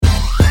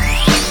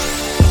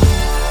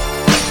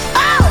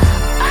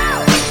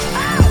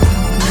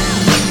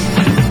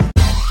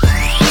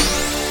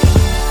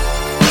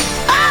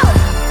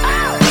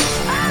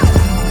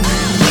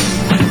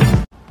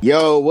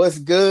Yo, what's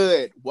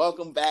good?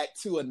 Welcome back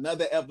to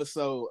another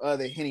episode of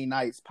the Henny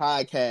Nights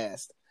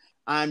podcast.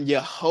 I'm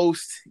your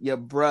host, your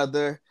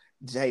brother,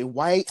 Jay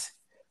White.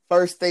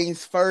 First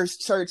things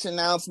first, church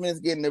announcements,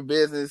 getting the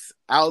business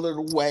out of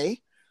the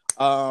way.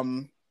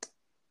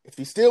 If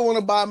you still want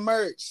to buy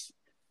merch,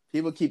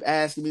 people keep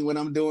asking me when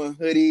I'm doing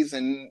hoodies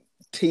and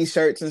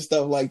t-shirts and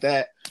stuff like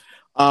that.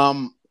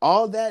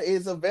 All that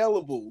is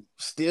available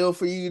still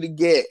for you to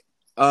get.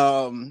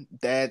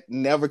 That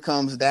never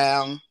comes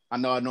down. I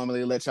know I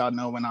normally let y'all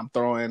know when I'm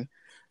throwing,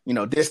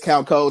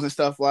 discount codes and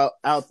stuff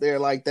out there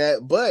like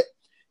that. But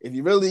if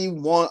you really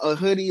want a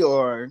hoodie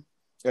or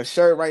a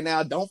shirt right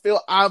now, don't feel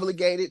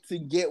obligated to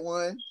get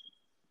one.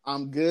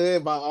 I'm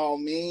good by all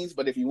means.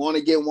 But if you want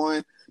to get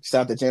one, just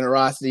out the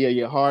generosity of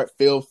your heart,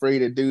 feel free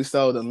to do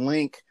so. The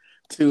link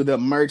to the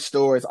merch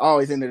store is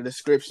always in the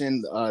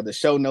description, the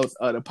show notes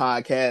of the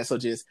podcast. So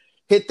just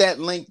hit that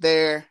link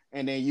there,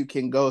 and then you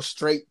can go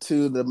straight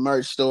to the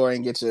merch store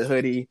and get your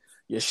hoodie,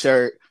 your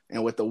shirt.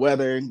 And with the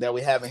weather that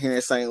we have here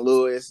in St.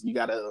 Louis, you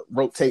got to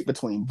rotate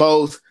between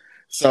both.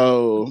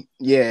 So,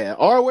 yeah,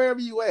 or wherever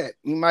you at.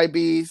 You might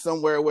be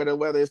somewhere where the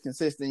weather is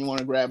consistent. You want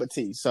to grab a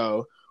tee,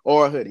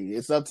 or a hoodie.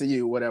 It's up to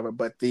you, whatever.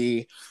 But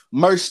the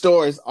merch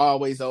store is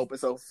always open,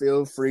 so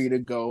feel free to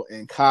go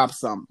and cop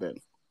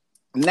something.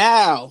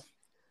 Now,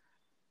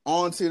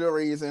 on to the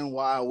reason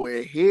why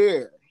we're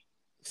here.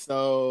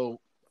 So,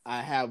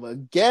 I have a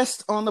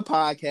guest on the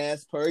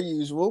podcast, per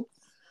usual.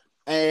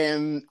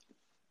 And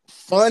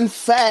fun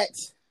fact,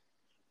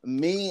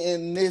 me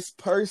and this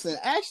person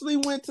actually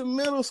went to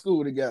middle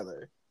school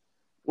together,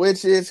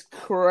 which is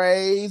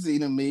crazy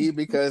to me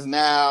because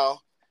now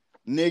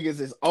niggas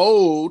is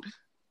old,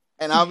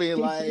 and I'll be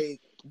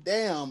like,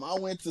 damn, I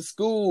went to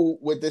school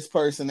with this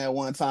person at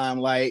one time.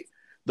 Like,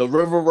 the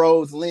River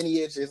Rose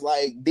lineage is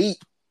like deep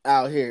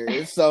out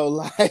here. So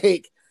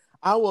like,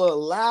 I will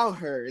allow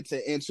her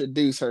to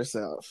introduce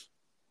herself.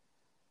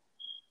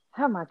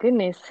 Oh my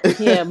goodness.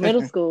 Yeah,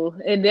 middle school.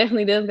 It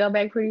definitely does go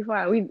back pretty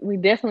far. We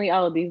definitely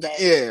owe these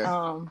days.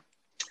 Yeah.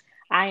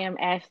 I am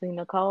Ashley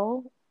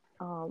Nicole,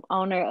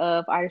 owner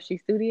of Artistry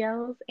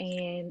Studios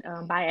and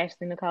by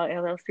Ashley Nicole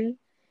LLC.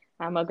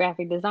 I'm a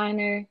graphic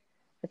designer,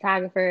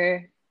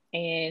 photographer,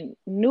 and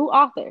new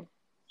author.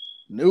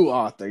 New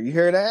author. You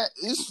hear that?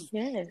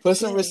 Yes. Put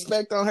some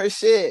respect on her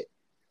shit.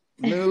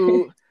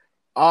 New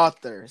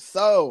author.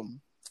 So,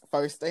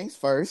 first things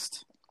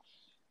first,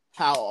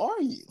 how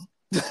are you?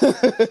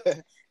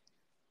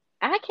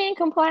 I can't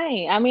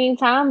complain. I mean,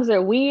 times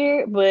are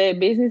weird, but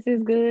business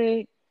is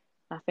good.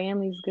 My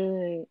family's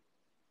good.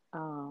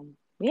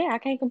 Yeah, I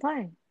can't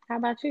complain. How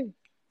about you?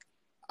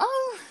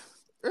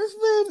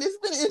 It's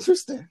been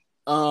interesting.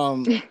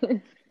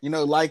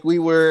 Like we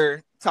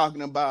were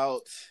talking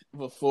about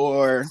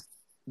before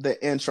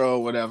the intro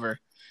or whatever.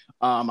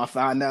 I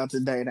found out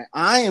today that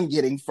I am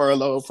getting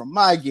furloughed from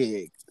my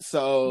gig.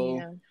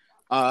 So,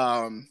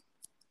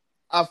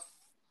 I've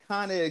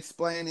kind of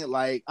explained it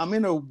like I'm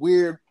in a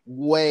weird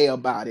way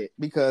about it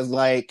because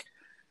like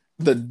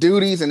the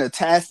duties and the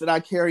tasks that I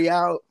carry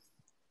out,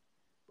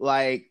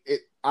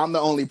 I'm the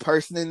only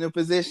person in the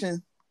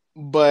position.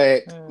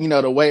 But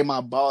the way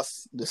my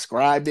boss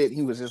described it,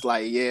 he was just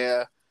like,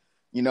 yeah,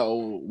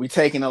 we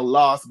taking a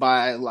loss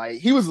by like,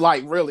 he was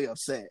like really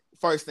upset.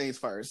 First things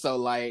first. So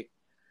like,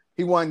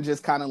 he wasn't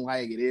just kind of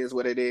like, it is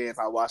what it is.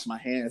 I wash my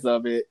hands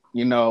of it,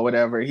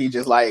 whatever. He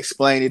just like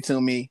explained it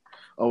to me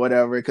or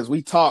whatever. Because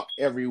we talk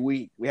every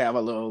week. We have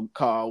a little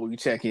call where we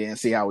check in and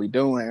see how we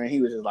doing. And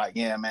he was just like,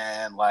 yeah,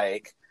 man,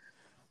 like,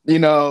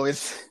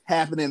 it's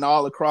happening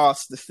all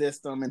across the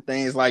system and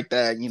things like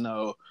that.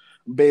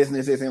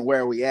 Business isn't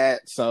where we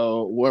at.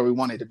 So where we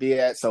wanted to be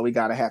at. So we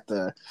got to have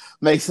to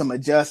make some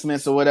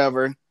adjustments or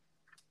whatever.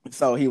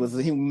 So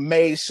he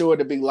made sure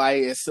to be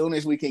like, as soon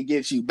as we can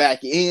get you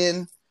back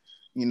in,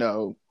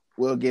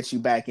 we'll get you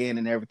back in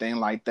and everything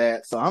like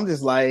that. So I'm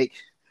just like,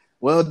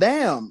 well,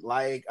 damn,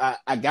 like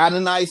I got a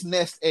nice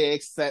nest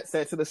egg set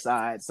to the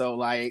side. So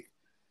like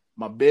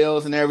my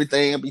bills and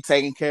everything will be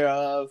taken care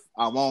of.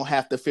 I won't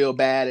have to feel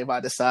bad if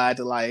I decide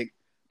to like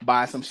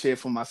buy some shit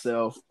for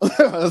myself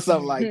or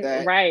something like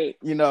that. Right.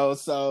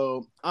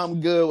 So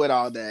I'm good with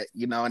all that,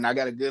 and I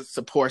got a good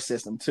support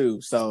system too.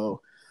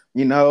 So,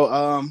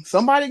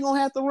 somebody gonna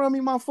have to run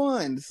me my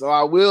funds. So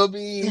I will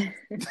be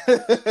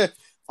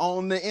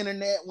on the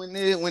internet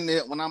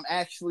when I'm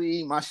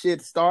actually my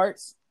shit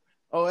starts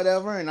or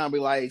whatever, and I'll be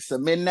like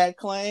submitting that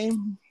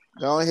claim.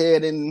 Go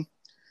ahead and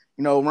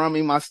run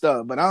me my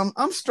stuff. But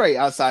I'm straight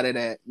outside of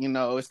that.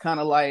 It's kind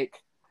of like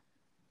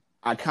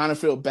I kind of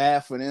feel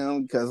bad for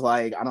them because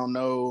like I don't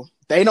know,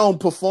 they don't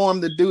perform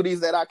the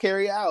duties that I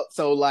carry out.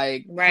 So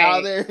like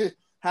how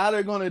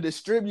they're going to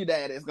distribute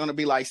that is going to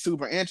be like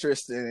super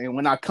interesting. And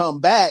when I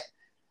come back,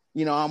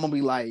 I'm gonna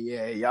be like,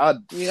 yeah, y'all.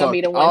 You're gonna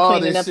be the one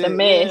cleaning up the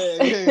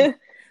mess.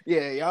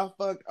 Yeah, y'all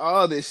fucked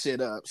all this shit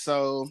up.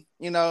 So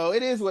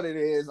it is what it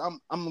is.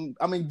 I'm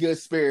in good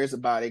spirits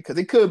about it because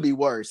it could be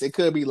worse. It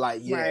could be like,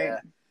 yeah,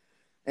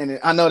 and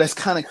I know that's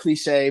kind of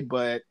cliche,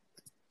 but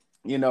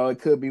it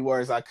could be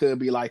worse. I could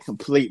be like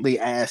completely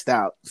assed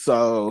out.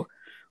 So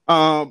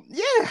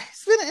Yeah,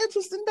 it's been an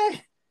interesting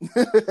day.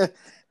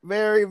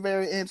 Very,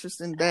 very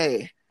interesting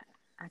day.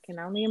 I can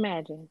only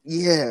imagine.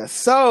 Yeah.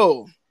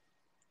 So,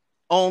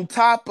 on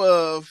top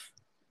of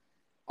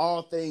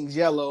all things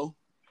yellow,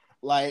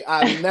 like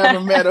I've never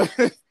met a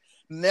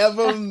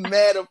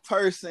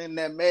person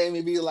that made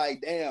me be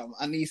like, damn,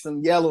 I need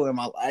some yellow in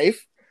my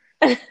life.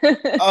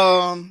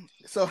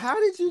 So how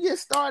did you get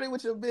started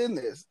with your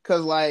business?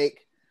 Because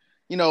like,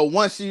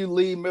 once you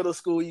leave middle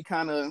school, you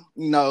kind of,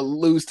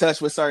 lose touch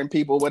with certain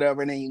people,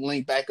 whatever, and then you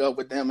link back up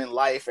with them in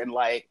life and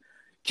like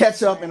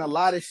catch up, and a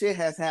lot of shit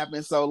has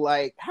happened. So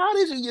like, how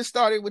did you get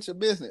started with your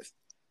business?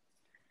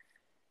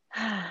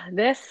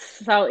 That's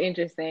so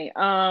interesting.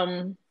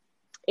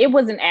 It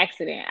was an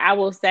accident. I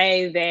will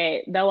say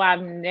that though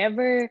I've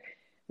never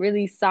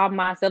really saw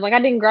myself, like I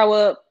didn't grow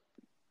up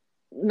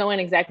knowing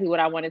exactly what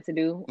I wanted to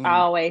do. I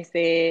always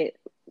said,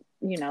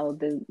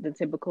 the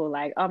typical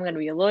like, oh, I'm going to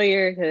be a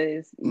lawyer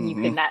because you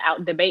could not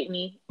out debate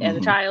me as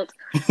a child.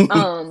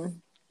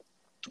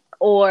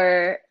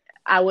 Or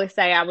I would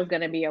say I was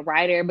going to be a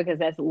writer because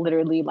that's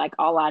literally like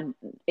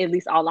at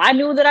least all I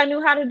knew that I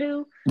knew how to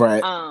do.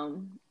 Right.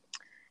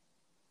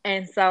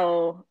 And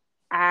so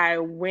I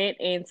went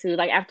into,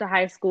 like, after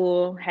high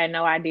school, had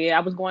no idea.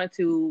 I was going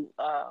to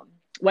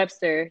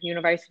Webster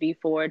University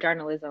for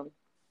journalism.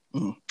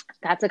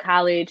 Got to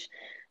college,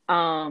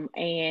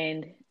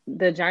 and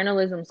the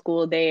journalism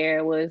school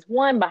there was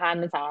one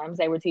behind the times.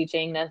 They were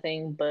teaching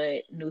nothing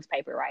but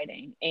newspaper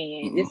writing.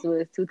 And this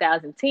was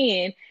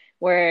 2010,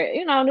 where,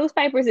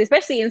 newspapers,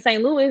 especially in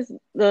St. Louis,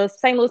 the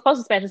St. Louis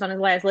Post-Dispatch was on his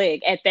last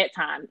leg at that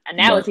time. And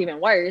now it's even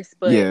worse.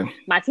 But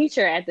my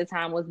teacher at the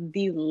time was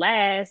the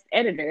last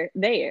editor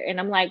there. And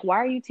I'm like, why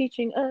are you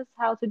teaching us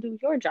how to do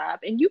your job?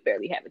 And you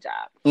barely have a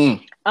job.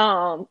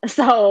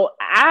 So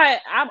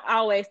I've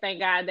always thank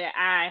God that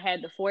I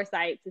had the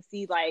foresight to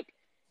see, like,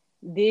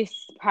 this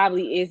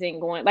probably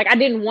isn't going, like, I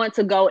didn't want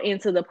to go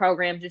into the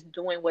program just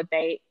doing what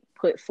they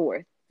put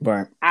forth.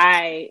 Right.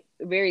 I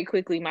very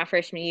quickly, my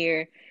freshman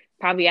year,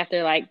 probably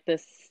after like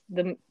the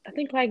I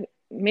think like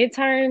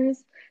midterms,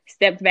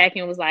 stepped back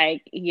and was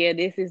like, yeah,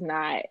 this is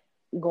not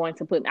going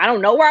to put me, I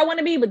don't know where I want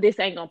to be, but this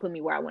ain't gonna put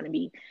me where I want to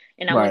be.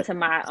 And I went to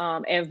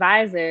my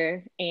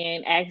advisor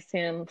and asked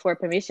him for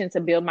permission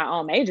to build my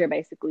own major,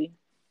 basically.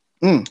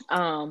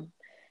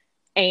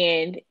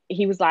 And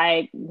he was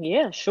like,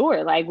 yeah,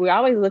 sure. Like, we're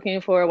always looking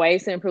for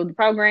ways to improve the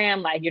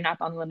program. Like, you're not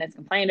the only one that's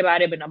complained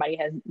about it, but nobody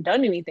has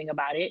done anything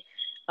about it.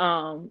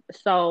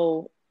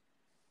 So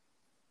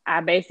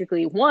I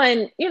basically,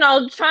 one,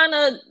 trying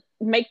to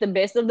make the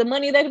best of the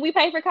money that we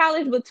pay for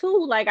college, but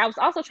two, like, I was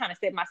also trying to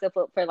set myself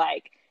up for,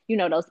 like,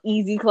 those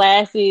easy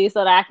classes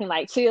so that I can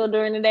like chill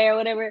during the day or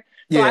whatever.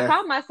 So I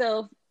caught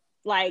myself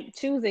like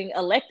choosing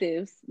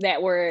electives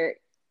that were,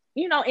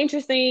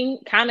 interesting,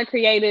 kind of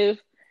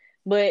creative,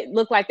 but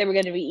looked like they were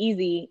going to be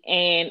easy.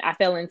 And I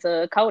fell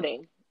into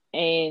coding.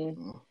 And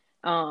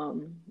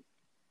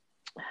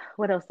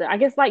what else? I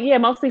guess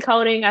mostly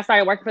coding. I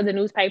started working for the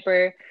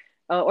newspaper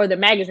or the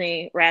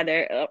magazine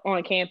rather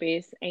on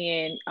campus.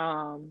 And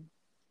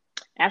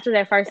after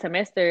that first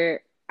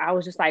semester, I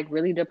was just like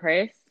really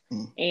depressed,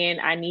 and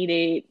I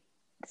needed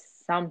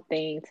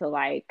something to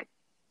like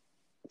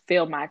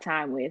fill my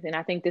time with. And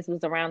I think this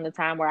was around the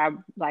time where I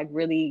like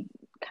really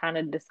kind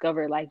of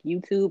discovered like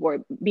YouTube,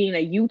 or being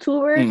a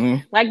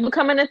YouTuber, like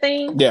becoming a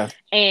thing. Yeah.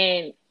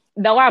 And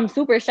though I'm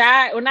super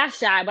shy, well, not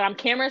shy, but I'm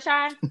camera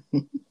shy.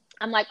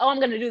 I'm like, oh, I'm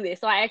going to do this.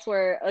 So I asked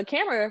for a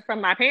camera from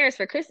my parents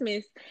for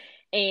Christmas,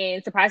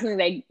 and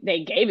surprisingly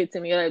they gave it to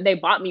me, or they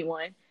bought me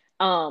one.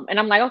 And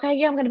I'm like, okay,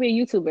 yeah, I'm going to be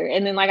a YouTuber.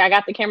 And then like I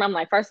got the camera. I'm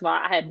like, first of all,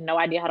 I had no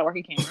idea how to work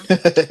a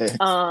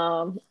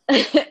camera.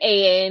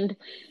 And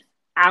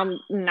I'm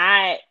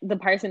not the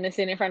person to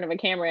sit in front of a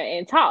camera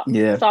and talk.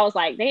 Yeah. So I was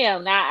like,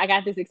 damn, now I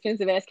got this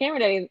expensive ass camera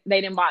that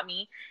they didn't bought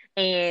me,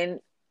 and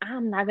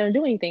I'm not going to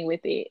do anything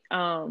with it.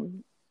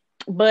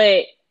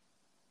 But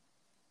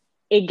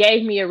it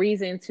gave me a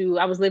reason to,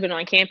 I was living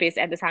on campus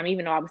at the time,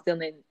 even though I was still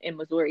in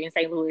Missouri, in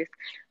St. Louis.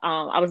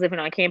 I was living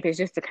on campus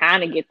just to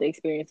kind of get the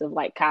experience of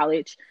like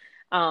college.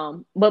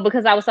 But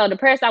because I was so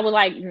depressed, I would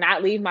like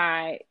not leave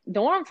my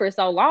dorm for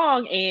so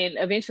long. And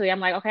eventually I'm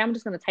like, okay, I'm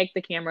just going to take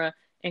the camera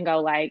and go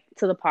like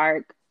to the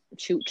park,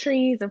 shoot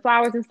trees and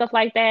flowers and stuff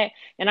like that.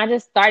 And I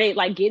just started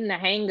like getting the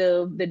hang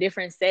of the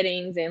different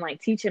settings and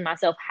like teaching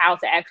myself how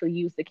to actually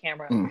use the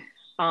camera.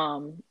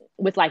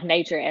 With like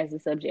nature as a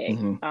subject.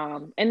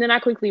 And then I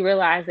quickly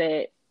realized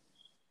that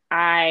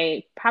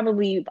I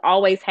probably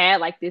always had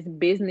like this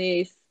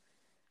business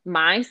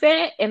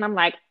mindset. And I'm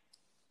like,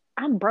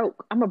 I'm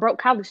broke. I'm a broke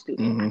college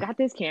student. I got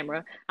this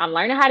camera. I'm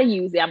learning how to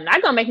use it. I'm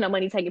not going to make no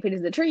money taking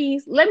pictures of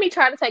trees. Let me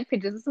try to take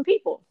pictures of some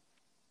people.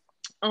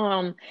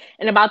 And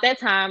about that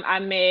time I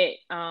met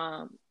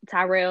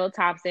Tyrell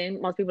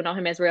Thompson. Most people know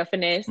him as Real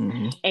Finesse.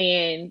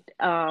 And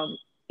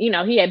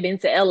he had been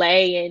to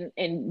LA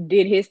and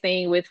did his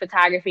thing with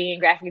photography and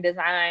graphic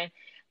design.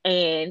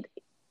 And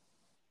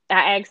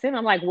I asked him,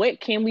 I'm like, what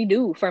can we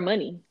do for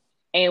money?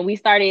 and we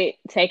started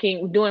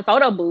doing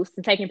photo booths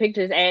and taking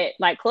pictures at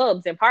like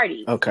clubs and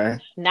parties. Okay.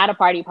 Not a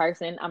party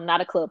person. I'm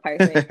not a club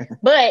person,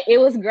 but it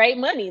was great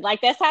money. Like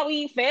that's how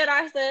we fed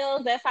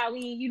ourselves. That's how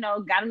we,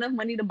 got enough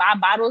money to buy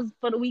bottles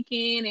for the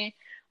weekend and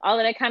all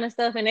of that kind of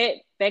stuff. And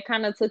that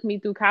kind of took me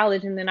through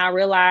college. And then I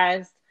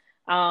realized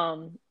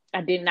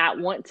I did not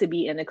want to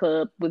be in a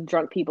club with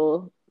drunk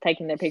people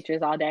taking their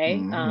pictures all day,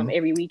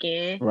 every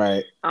weekend.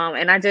 Right.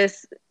 And I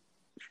just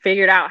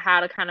figured out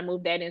how to kind of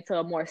move that into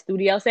a more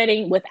studio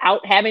setting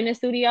without having a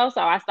studio.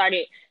 So I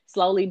started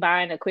slowly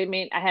buying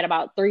equipment. I had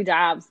about 3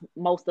 jobs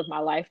most of my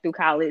life through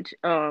college.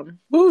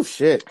 Oh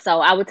shit.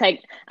 So I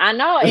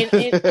know, and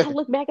I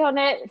look back on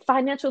that.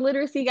 Financial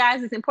literacy,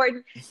 guys, is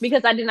important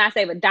because I did not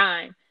save a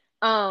dime.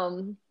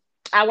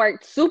 I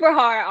worked super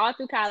hard all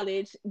through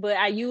college, but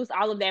I used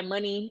all of that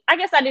money. I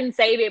guess I didn't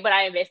save it, but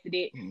I invested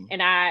it,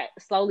 and I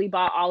slowly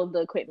bought all of the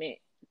equipment,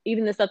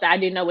 even the stuff that I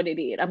didn't know what it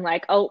did. I'm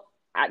like,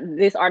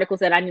 this article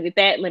said I needed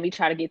that. Let me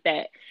try to get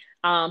that.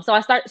 So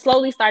I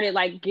slowly started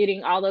like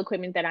getting all the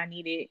equipment that I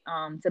needed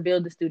to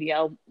build the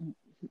studio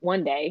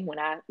one day when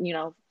I,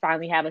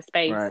 finally have a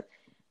space. Right.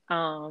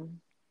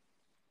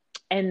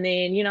 And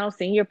then,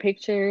 senior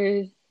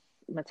pictures,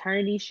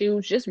 maternity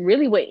shoots, just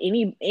really what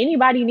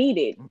anybody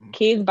needed.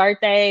 Kids'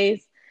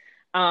 birthdays,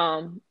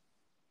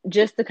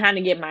 just to kind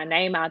of get my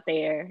name out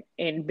there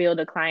and build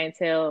a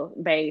clientele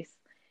base.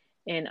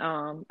 And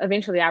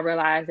eventually I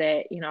realized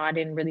that, I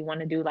didn't really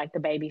want to do like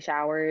the baby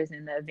showers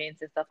and the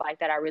events and stuff like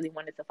that. I really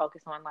wanted to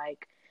focus on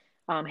like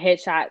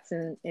headshots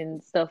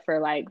and stuff for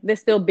like, this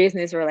still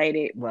business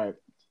related. Right.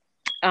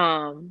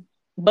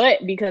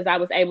 But because I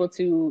was able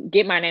to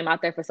get my name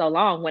out there for so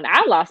long, when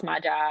I lost my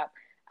job,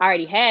 I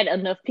already had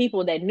enough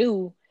people that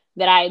knew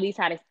that I at least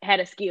had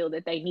a skill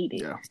that they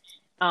needed. Yeah.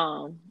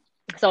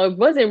 So it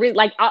wasn't really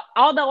like,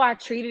 although I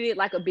treated it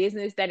like a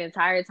business that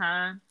entire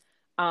time,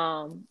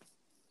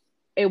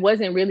 it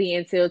wasn't really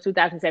until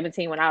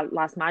 2017 when I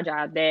lost my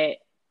job that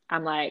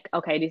I'm like,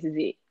 okay, this is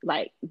it.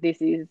 Like,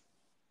 this is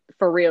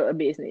for real a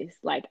business.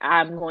 Like,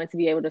 I'm going to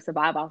be able to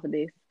survive off of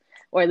this,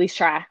 or at least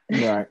try.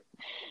 Right.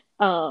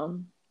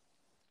 And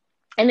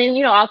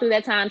then, all through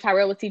that time,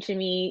 Tyrell was teaching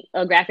me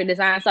graphic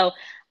design. So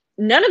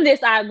none of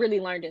this I really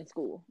learned in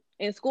school.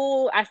 In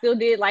school, I still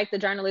did like the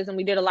journalism.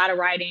 We did a lot of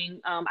writing.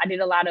 I did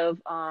a lot of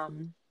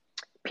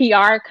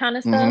PR kind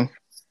of stuff.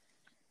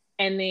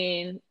 And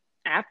then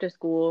after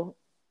school,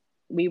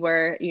 we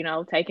were,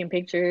 taking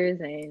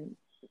pictures, and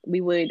we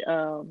would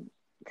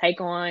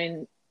take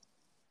on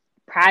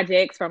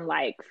projects from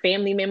like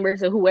family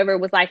members or whoever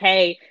was like,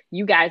 hey,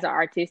 you guys are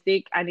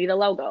artistic. I need a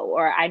logo,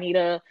 or I need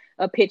a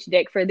pitch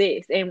deck for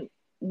this. And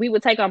we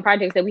would take on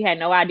projects that we had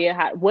no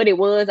idea what it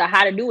was or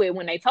how to do it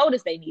when they told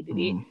us they needed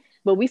it.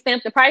 But we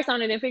stamped the price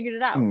on it and figured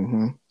it out.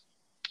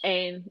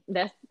 And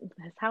that's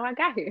how I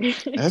got here.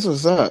 That's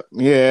what's up.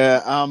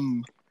 Yeah.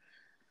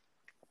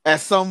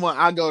 As someone,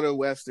 I go to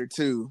Webster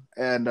too,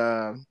 and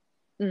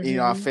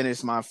I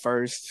finished my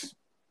first,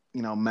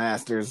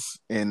 master's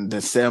in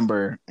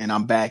December, and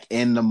I'm back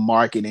in the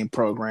marketing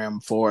program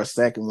for a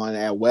second one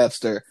at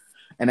Webster.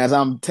 And as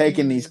I'm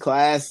taking these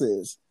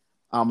classes,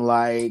 I'm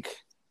like,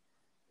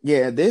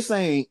 yeah, this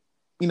ain't,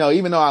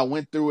 even though I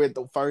went through it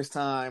the first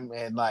time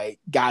and like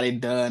got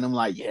it done, I'm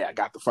like, yeah, I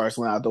got the first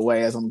one out the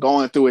way. As I'm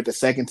going through it the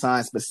second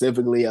time,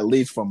 specifically, at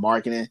least for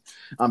marketing,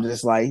 I'm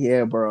just like,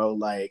 yeah, bro,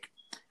 like,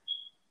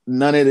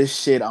 none of this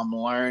shit I'm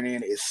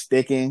learning is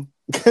sticking.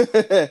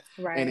 Right.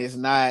 And it's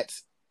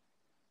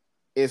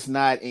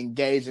not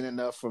engaging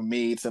enough for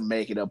me to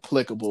make it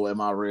applicable in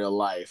my real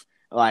life.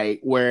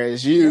 Like,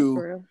 whereas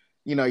you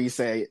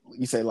say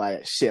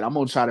like, shit, I'm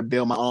going to try to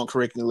build my own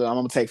curriculum. I'm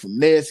going to take from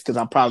this because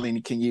I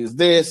probably can use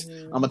this.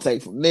 I'm going to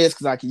take from this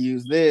because I can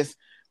use this.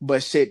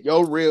 But shit,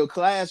 your real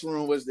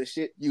classroom was the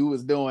shit you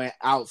was doing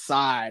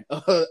outside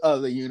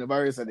of the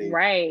university.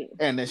 Right.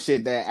 And the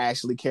shit that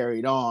actually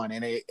carried on.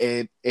 And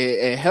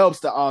it helps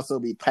to also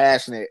be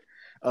passionate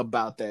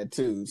about that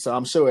too. So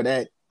I'm sure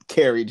that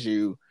carried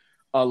you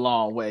a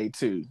long way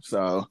too.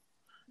 So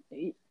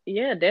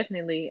yeah,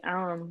 definitely.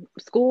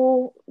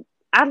 School,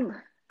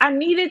 I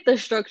needed the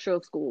structure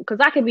of school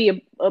because I could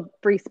be a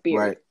free spirit.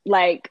 Right.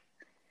 Like,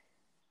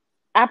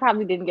 I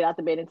probably didn't get out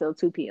the bed until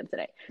 2 p.m.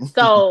 today.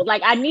 So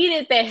like, I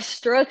needed that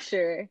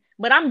structure,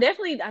 but I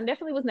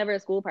definitely was never a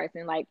school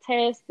person. Like,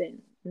 tests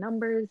and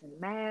numbers and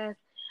math,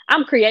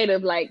 I'm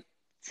creative, like,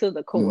 to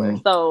the core.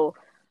 So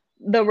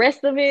the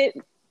rest of it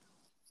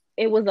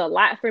was a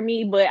lot for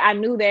me, but I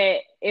knew that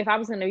if I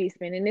was going to be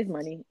spending this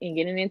money and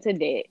getting into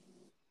debt,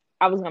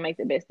 I was going to make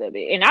the best of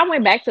it. And I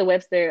went back to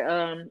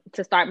Webster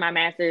to start my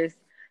master's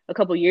a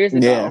couple years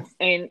ago.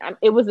 And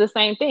it was the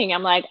same thing.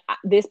 I'm like,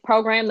 this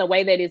program, the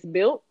way that it's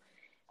built,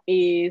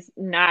 is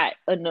not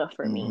enough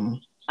for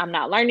me. I'm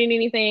not learning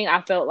anything.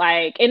 I felt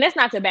like, and that's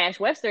not to bash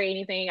Webster or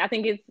anything. I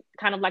think it's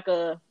kind of like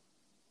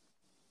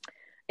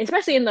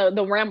especially in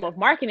the realm of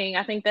marketing,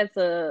 I think that's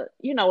a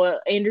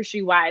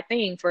industry-wide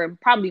thing for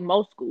probably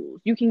most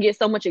schools. You can get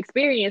so much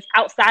experience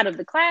outside of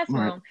the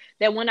classroom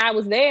that when I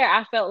was there,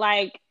 I felt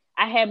like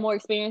I had more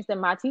experience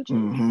than my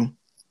teachers.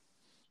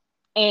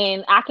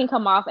 And I can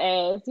come off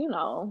as,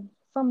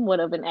 somewhat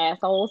of an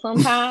asshole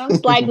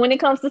sometimes. Like when it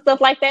comes to stuff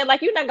like that,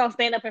 like you're not gonna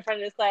stand up in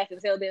front of this class and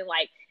tell them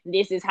like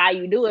this is how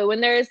you do it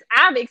when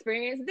I've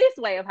experienced this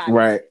way of how to do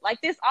Right. it. Like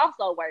this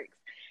also works.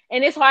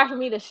 And it's hard for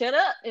me to shut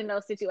up in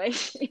those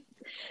situations.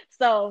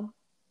 So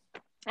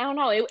I don't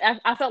know.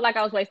 I felt like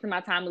I was wasting my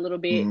time a little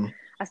bit.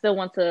 I still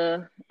want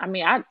to. I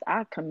mean, I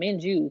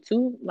commend you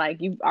too. Like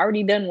you've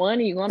already done one,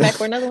 and you going back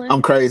for another one.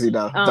 I'm crazy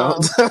though.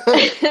 Don't.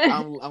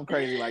 I'm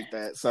crazy like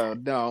that. So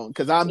don't,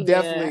 because I'm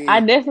definitely.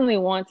 I definitely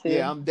want to.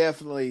 Yeah, I'm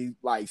definitely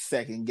like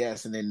second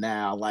guessing it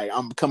now. Like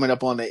I'm coming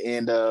up on the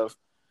end of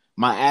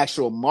my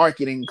actual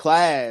marketing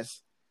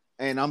class,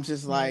 and I'm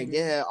just like,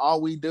 yeah,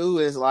 all we do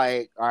is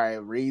like, all right,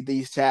 read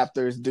these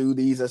chapters, do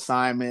these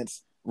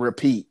assignments,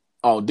 repeat.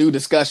 Oh, do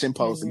discussion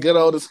posts, good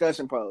old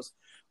discussion posts.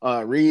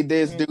 Read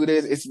this, do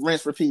this. It's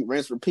rinse, repeat,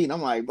 rinse, repeat. And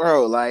I'm like,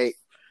 bro, like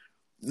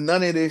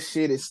none of this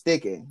shit is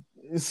sticking.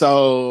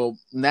 So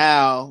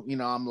now,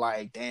 I'm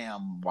like,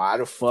 damn, why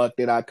the fuck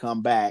did I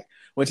come back?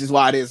 Which is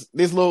why this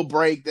little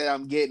break that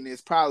I'm getting is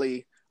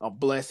probably a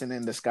blessing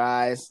in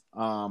disguise.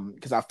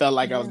 Because I felt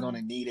like I was going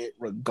to need it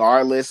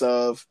regardless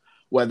of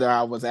whether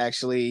I was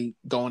actually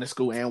going to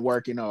school and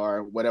working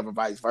or whatever,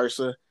 vice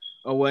versa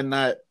or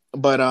whatnot.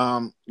 But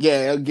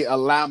it'll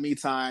allow me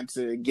time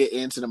to get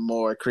into the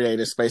more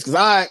creative space.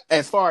 Because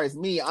as far as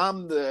me,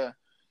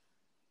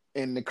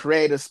 in the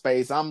creative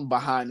space, I'm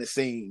behind the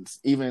scenes.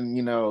 Even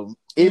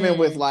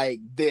with like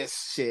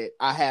this shit,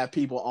 I have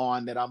people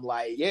on that I'm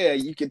like, yeah,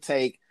 you can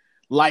take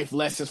life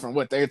lessons from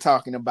what they're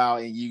talking about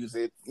and use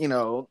it,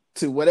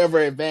 to whatever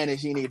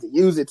advantage you need to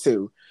use it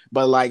to.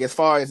 But like as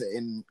far as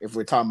if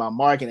we're talking about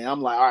marketing,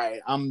 I'm like, all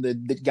right, I'm the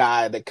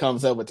guy that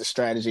comes up with the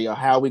strategy of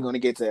how we're going to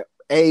get to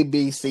A,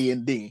 B, C,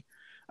 and D.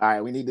 All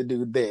right, we need to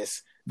do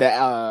this.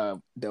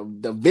 The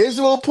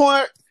visual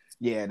part,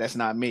 yeah, that's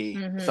not me.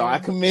 So I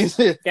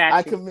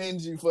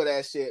commend you for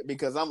that shit,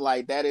 because I'm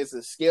like, that is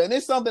a skill, and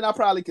it's something I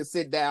probably could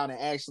sit down and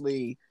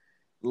actually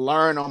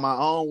learn on my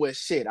own with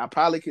shit. I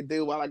probably could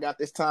do while I got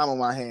this time on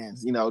my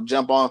hands.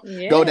 Jump on,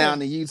 go down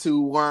the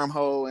YouTube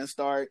wormhole and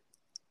start,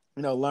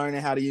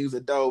 learning how to use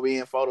Adobe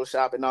and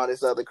Photoshop and all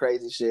this other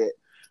crazy shit.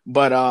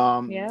 But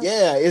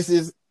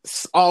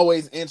it's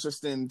always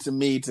interesting to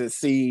me to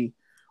see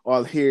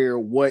or hear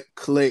what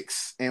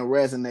clicks and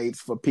resonates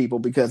for people,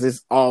 because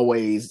it's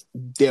always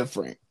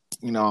different.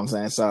 You know what I'm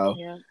saying? So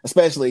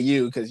especially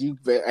you, because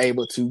you've been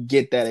able to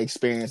get that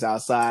experience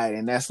outside,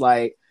 and that's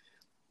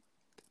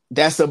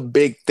a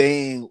big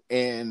thing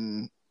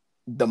in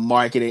the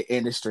marketing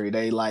industry.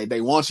 They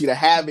want you to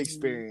have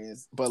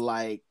experience, but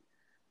like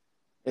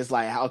it's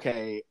like,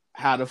 okay,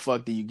 how the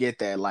fuck do you get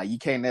that? Like you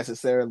can't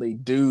necessarily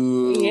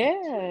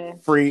do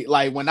free.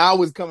 Like when I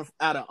was coming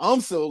out of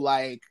UMSL,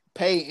 like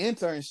paid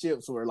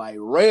internships were like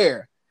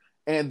rare.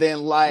 And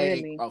then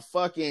like a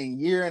fucking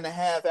year and a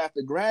half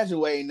after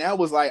graduating, that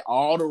was like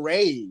all the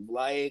rave.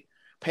 Like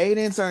paid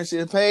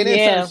internship.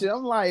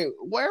 I'm like,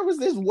 where was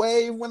this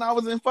wave when I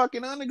was in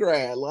fucking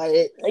undergrad?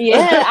 Like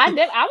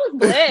I was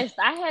blessed.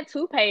 I had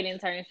 2 paid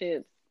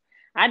internships.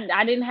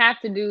 I didn't have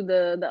to do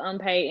the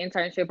unpaid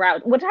internship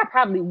route, which I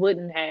probably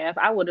wouldn't have.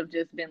 I would have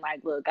just been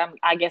like, look,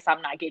 I guess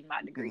I'm not getting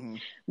my degree.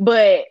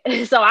 But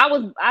so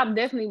I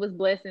definitely was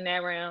blessed in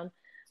that realm.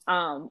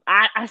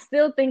 I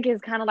still think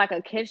it's kind of like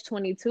a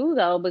catch-22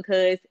 though,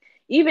 because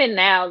even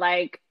now,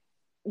 like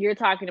you're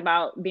talking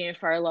about being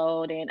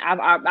furloughed, and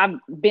I've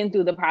been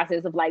through the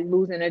process of like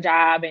losing a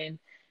job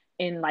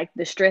and like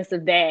the stress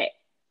of that.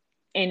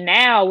 And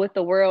now with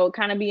the world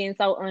kind of being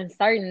so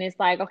uncertain, it's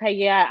like, okay,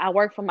 yeah, I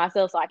work for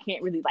myself, so I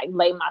can't really like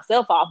lay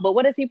myself off. But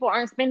what if people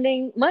aren't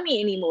spending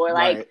money anymore?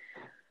 Like,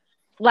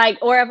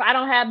 or if I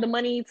don't have the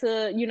money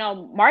to,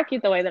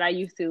 market the way that I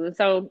used to.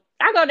 So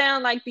I go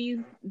down like these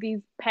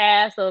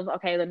paths of,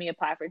 okay, let me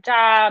apply for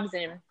jobs.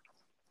 And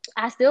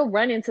I still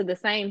run into the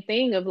same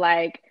thing of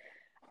like,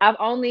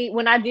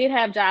 when I did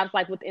have jobs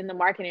like within the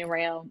marketing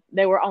realm,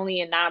 they were only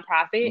in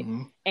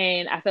nonprofit.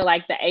 And I feel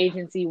like the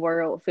agency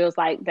world feels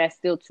like that's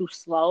still too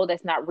slow.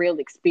 That's not real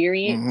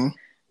experience.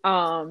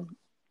 And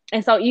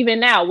so even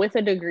now with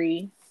a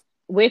degree,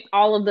 with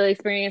all of the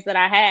experience that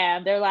I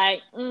have, they're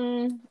like,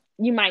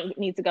 you might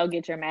need to go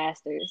get your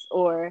master's,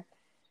 or,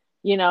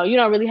 you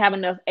don't really have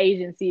enough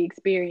agency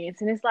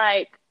experience. And it's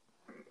like,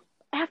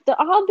 after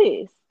all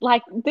this,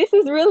 like, this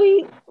is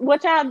really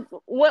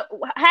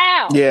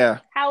how? Yeah.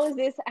 How is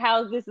this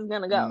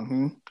going to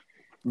go?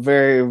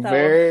 Very,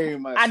 very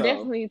much I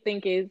definitely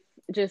think it's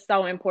just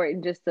so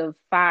important just to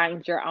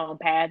find your own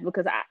path,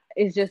 because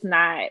it's just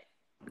not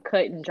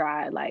cut and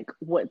dry, like,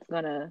 what's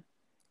going to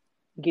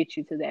get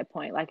you to that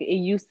point. Like, it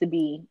used to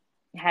be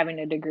having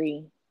a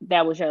degree.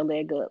 That was your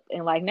leg up.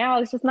 And, like, now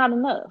it's just not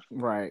enough.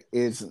 Right.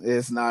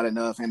 It's not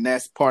enough. And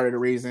that's part of the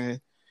reason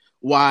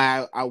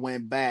why I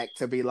went back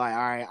to be like, all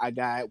right, I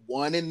got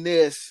one in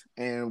this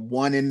and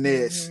one in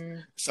this.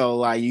 So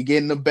like you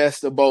getting the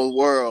best of both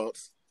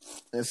worlds.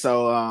 And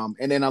so,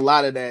 and then a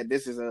lot of that,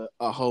 this is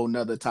a whole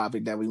nother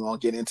topic that we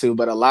won't get into,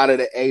 but a lot of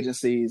the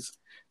agencies,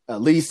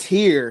 at least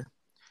here,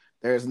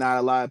 there's not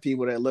a lot of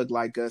people that look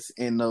like us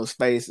in those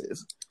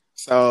spaces.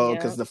 So,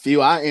 because the few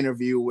I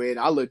interviewed with,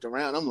 I looked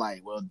around, I'm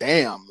like, well,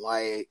 damn,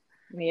 like,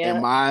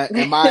 am I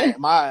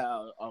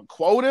a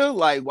quota?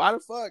 Like, why the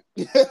fuck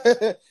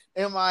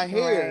am I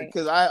here?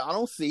 Because I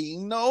don't see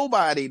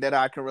nobody that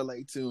I can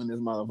relate to in this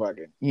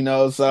motherfucker, you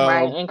know? So,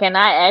 right. And can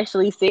I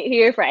actually sit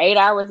here for 8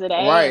 hours a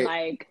day? Right. And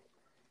like,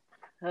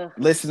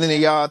 listening to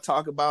y'all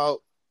talk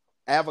about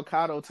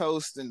avocado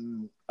toast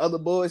and other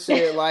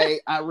bullshit,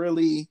 like, I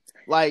really,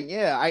 like,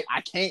 yeah,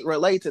 I can't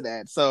relate to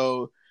that.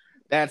 So,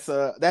 that's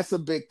a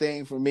big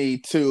thing for me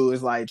too,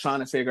 is like trying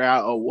to figure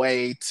out a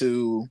way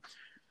to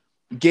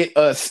get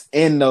us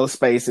in those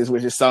spaces,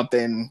 which is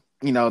something,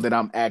 you know, that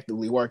I'm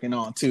actively working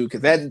on too,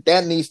 because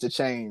that needs to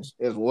change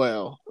as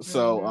well.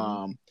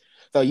 So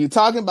so you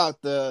talking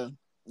about the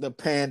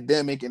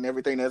pandemic and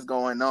everything that's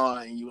going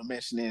on, and you were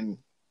mentioning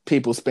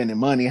people spending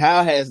money.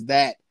 How has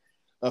that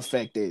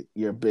affected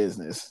your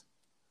business?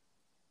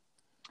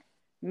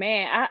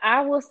 Man,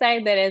 I will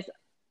say that as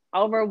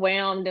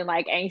overwhelmed and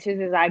like anxious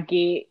as I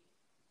get,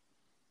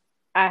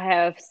 I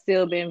have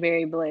still been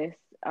very blessed.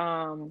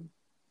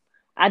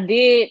 I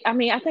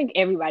think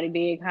everybody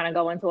did kind of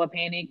go into a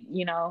panic,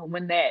 you know,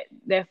 when that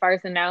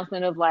first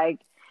announcement of like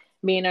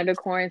being under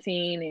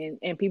quarantine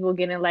and people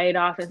getting laid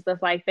off and stuff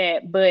like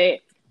that. But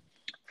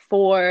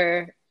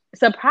for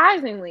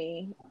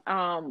surprisingly,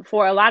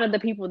 for a lot of the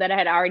people that I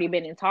had already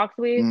been in talks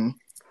with, you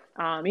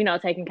know,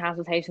 taking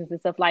consultations and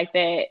stuff like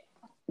that,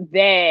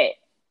 that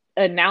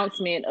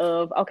announcement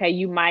of, okay,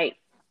 you might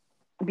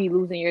be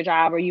losing your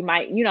job, or you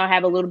might, you know,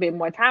 have a little bit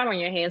more time on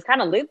your hands,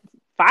 kind of lit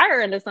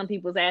fire into some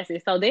people's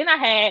asses. So then I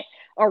had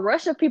a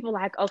rush of people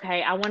like,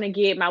 okay, I want to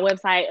get my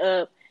website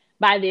up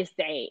by this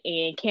day,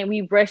 and can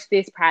we rush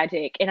this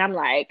project? And I'm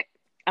like,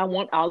 I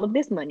want all of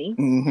this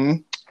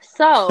money.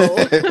 So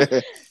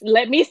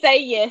let me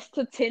say yes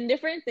to 10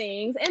 different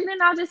things, and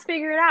then I'll just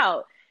figure it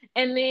out.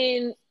 And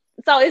then,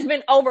 so it's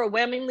been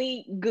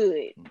overwhelmingly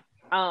good.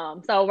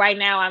 So right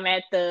now I'm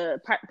at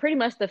pretty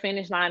much the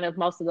finish line of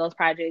most of those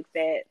projects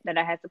that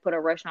I had to put a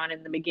rush on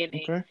in the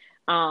beginning. Okay.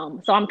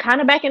 So I'm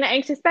kind of back in the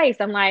anxious space.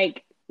 I'm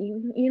like,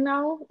 you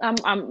know,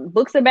 I'm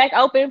books are back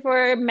open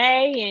for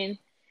May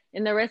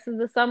and the rest of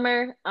the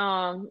summer.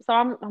 So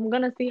I'm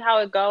gonna see how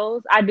it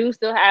goes. I do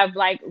still have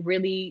like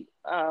really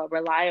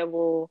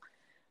reliable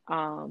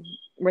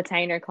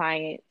retainer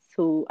clients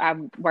who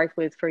I've worked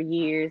with for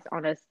years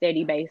on a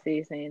steady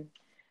basis, and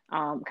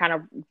kind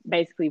of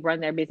basically run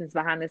their business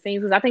behind the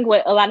scenes. Because I think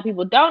what a lot of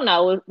people don't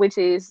know, which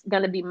is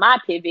going to be my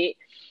pivot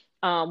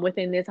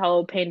within this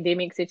whole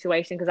pandemic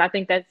situation, because I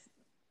think that's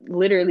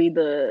literally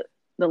the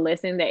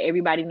lesson that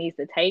everybody needs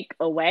to take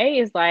away,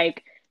 is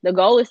like, the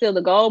goal is still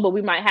the goal, but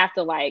we might have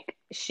to like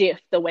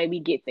shift the way we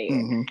get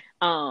there.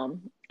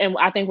 And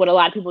I think what a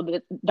lot of people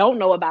don't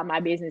know about my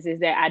business is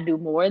that I do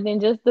more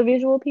than just the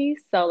visual piece.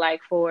 So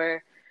like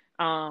for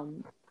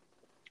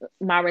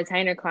my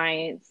retainer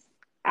clients,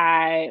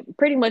 I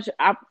pretty much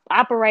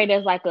operate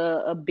as like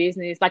a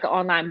business, like an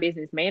online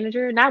business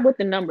manager, not with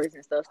the numbers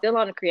and stuff, still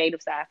on the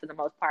creative side for the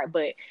most part,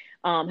 but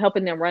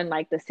helping them run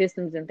like the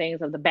systems and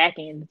things of the back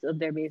ends of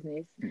their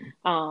business.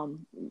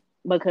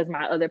 Because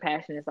my other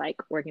passion is like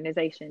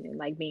organization and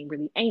like being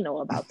really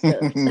anal about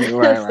stuff.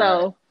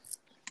 So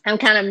I'm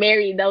kind of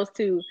married those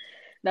two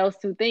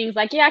things.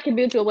 Like, yeah, I can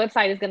build you a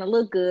website, it's gonna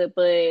look good,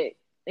 but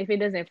if it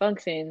doesn't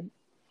function,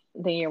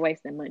 then you're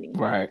wasting money.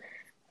 Right.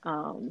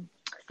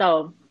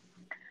 So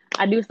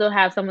I do still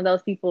have some of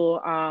those people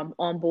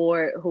on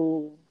board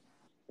who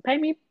pay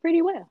me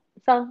pretty well.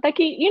 So they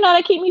keep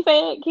me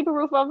fed, keep a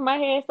roof over my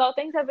head. So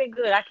things have been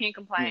good. I can't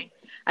complain.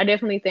 I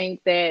definitely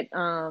think that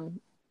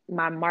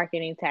my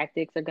marketing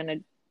tactics are gonna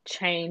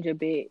change a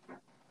bit,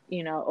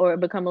 you know, or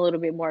become a little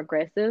bit more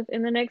aggressive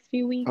in the next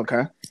few weeks.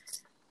 Okay.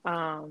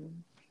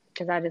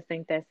 Because I just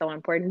think that's so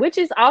important, which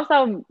is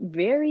also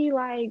very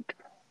like,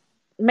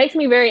 makes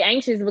me very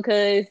anxious,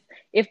 because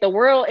if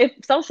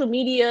social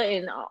media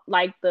and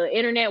like the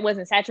internet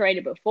wasn't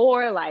saturated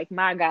before, like,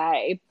 my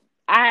God,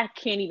 I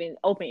can't even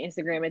open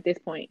Instagram at this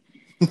point.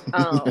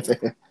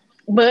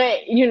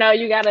 But you know,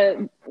 you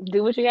gotta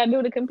do what you gotta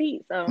do to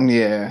compete. So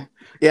yeah,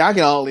 I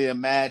can only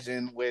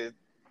imagine with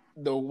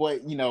the way,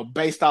 you know,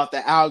 based off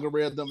the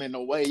algorithm and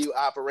the way you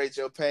operate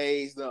your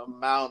page, the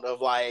amount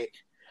of like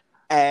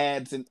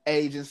ads and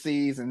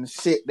agencies and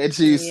shit that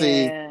you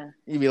see,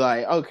 you be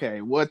like, okay,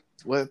 what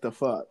the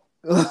fuck?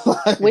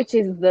 Which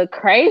is the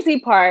crazy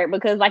part,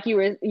 because like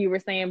you were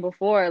saying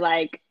before,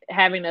 like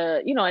having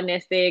a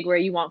nest egg where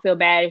you won't feel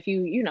bad if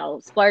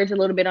you splurge a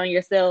little bit on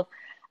yourself.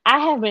 I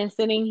have been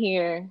sitting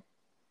here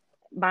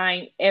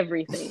buying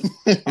everything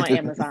on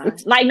Amazon.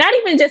 Like, not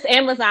even just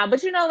Amazon,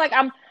 but like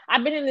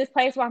I've been in this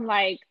place where I'm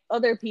like,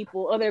 other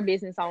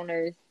business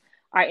owners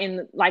are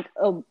in like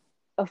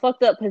a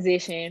fucked up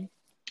position.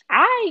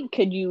 I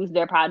could use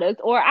their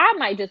product, or I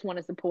might just want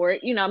to support,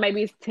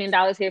 maybe it's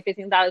 $10 here, $15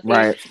 here.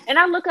 Right. And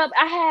I look up,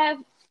 I have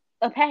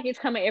a package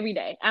coming every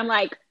day. I'm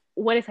like,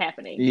 what is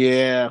happening?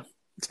 Yeah.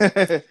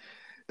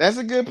 That's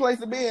a good place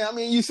to be. I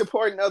mean, you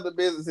supporting other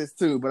businesses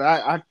too, but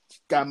I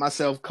got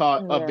myself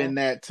caught up in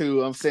that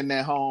too. I'm sitting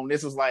at home.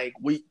 This was like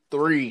week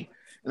 3,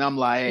 And I'm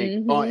like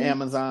on Mm-hmm.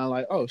 Amazon,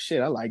 like, oh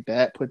shit, I like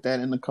that. Put that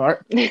in the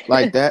cart.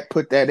 Like that.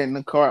 Put that in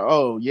the cart.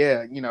 Oh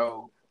yeah,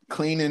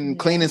 cleaning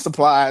Yeah,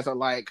 supplies are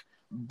like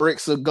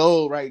bricks of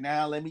gold right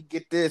now. Let me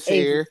get this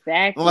here.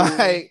 exactly.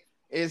 Like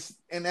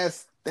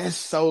that's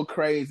so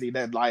crazy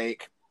that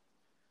like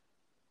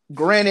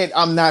granted,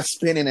 I'm not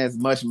spending as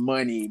much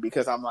money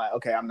because I'm like,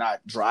 okay, I'm not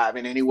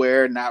driving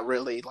anywhere, not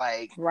really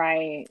like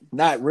Right.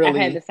 not I've had the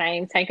really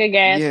same tank of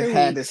gas yeah, for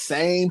had the weeks.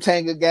 same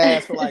tank of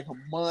gas for like a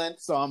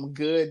month, so I'm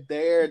good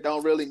there.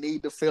 Don't really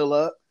need to fill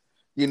up,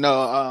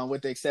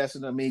 with the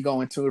exception of me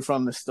going to and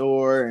from the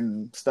store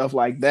and stuff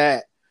like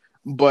that.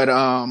 But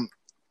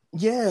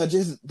yeah,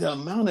 just the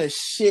amount of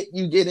shit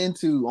you get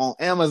into on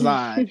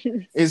Amazon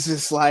is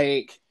just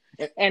like,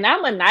 And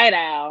I'm a night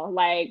owl.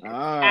 Like,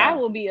 I ah,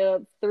 will be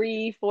up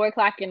 3, 4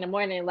 o'clock in the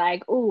morning,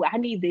 like, ooh, I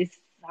need this,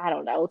 I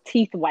don't know,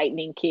 teeth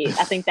whitening kit.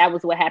 I think that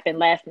was what happened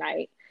last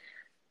night.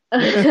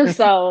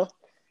 So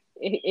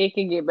it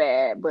can get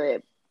bad,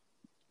 but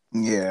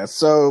yeah.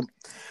 So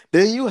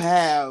then you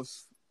have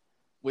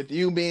with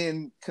you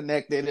being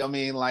connected, I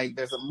mean, like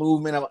there's a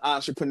movement of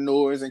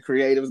entrepreneurs and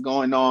creatives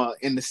going on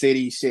in the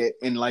city shit.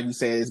 And like you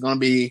said, it's gonna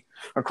be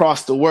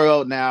across the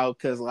world now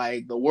because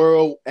like the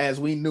world as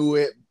we knew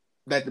it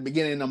at the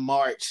beginning of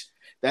March,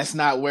 that's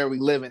not where we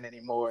living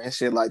anymore and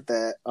shit like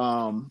that.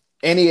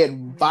 Any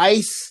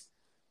advice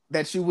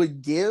that you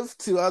would give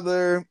to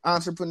other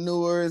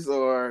entrepreneurs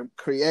or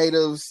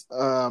creatives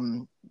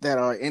that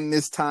are in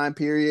this time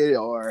period,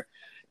 or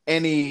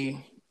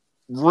any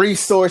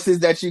resources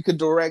that you could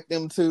direct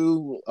them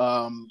to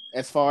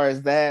as far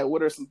as that?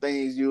 What are some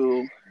things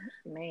you'll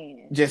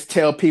man. just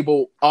tell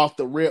people off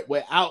the rip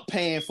without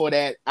paying for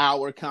that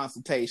hour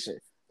consultation?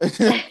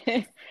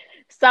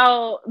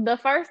 So the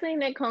first thing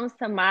that comes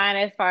to mind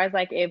as far as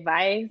like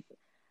advice,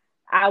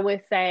 I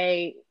would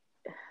say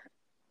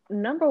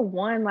number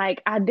one,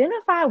 like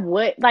identify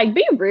what, like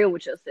be real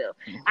with yourself.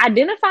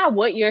 Identify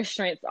what your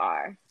strengths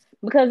are.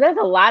 Because there's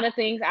a lot of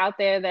things out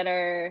there that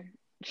are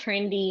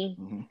trendy,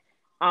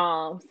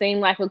 Mm-hmm. seem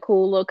like a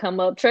cool little come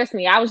up. Trust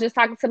me, I was just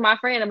talking to my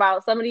friend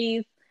about some of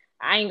these.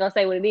 I ain't gonna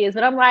say what it is,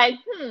 but I'm like,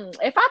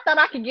 if I thought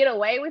I could get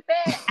away with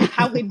that,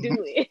 I would do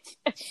it.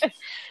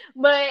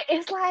 But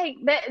it's like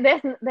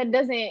that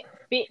doesn't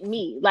fit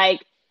me.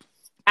 Like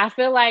I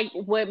feel like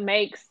what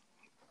makes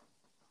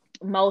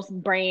most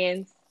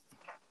brands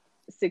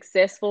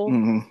successful,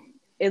 Mm-hmm.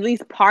 at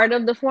least part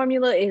of the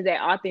formula, is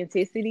that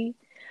authenticity.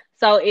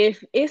 So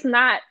if it's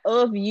not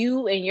of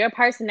you and your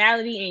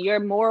personality and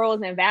your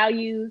morals and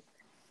values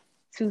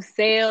to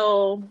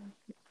sell,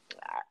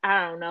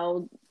 I don't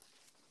know,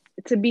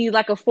 to be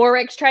like a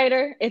Forex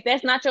trader, if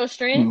that's not your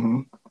strength,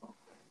 Mm-hmm.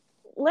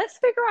 let's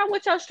figure out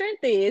what your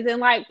strength is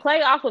and like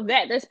play off of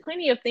that. There's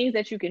plenty of things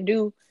that you can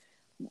do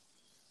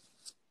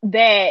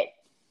that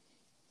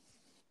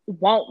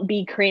won't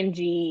be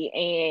cringy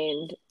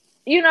and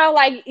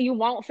like you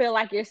won't feel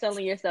like you're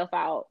selling yourself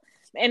out.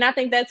 And I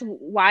think that's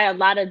why a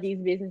lot of these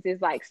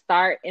businesses like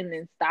start and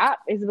then stop,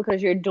 is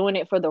because you're doing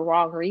it for the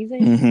wrong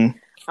reasons. Mm-hmm.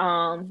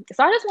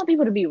 So I just want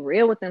people to be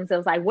real with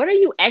themselves. Like, what are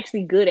you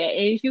actually good at?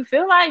 And if you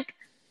feel like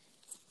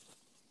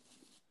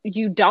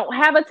you don't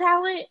have a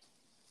talent,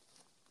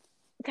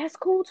 that's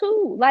cool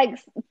too. Like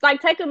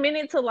take a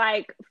minute to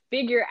like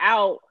figure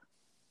out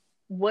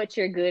what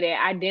you're good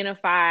at,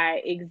 identify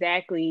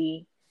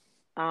exactly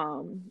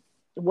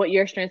what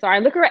your strengths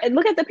are. Look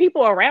at the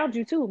people around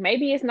you too.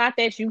 Maybe it's not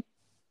that you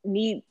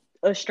need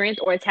a strength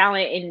or a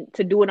talent and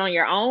to do it on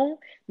your own.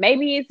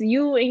 Maybe it's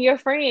you and your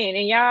friend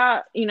and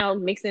y'all,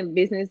 mixing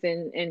business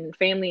and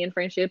family and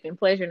friendship and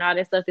pleasure and all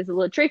that stuff is a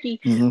little tricky.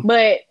 Mm-hmm.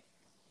 But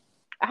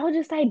I would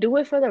just say do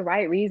it for the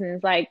right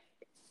reasons. Like,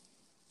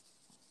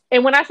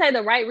 and when I say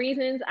the right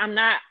reasons, I'm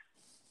not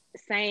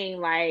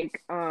saying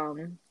like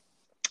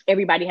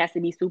everybody has to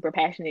be super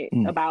passionate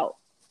about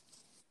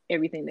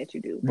everything that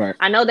you do. Right.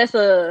 I know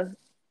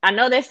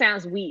that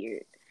sounds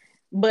weird,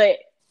 but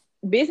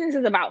business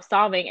is about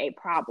solving a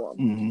problem.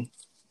 Mm-hmm.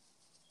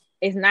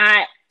 It's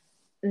not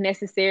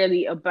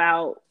necessarily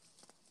about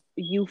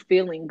you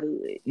feeling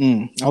good.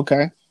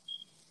 Okay.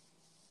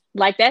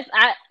 Like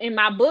in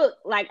my book,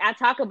 like I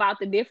talk about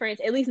the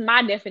difference, at least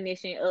my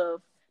definition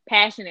of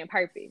passion and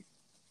purpose.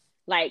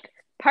 Like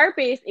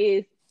purpose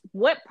is,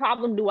 what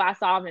problem do I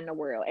solve in the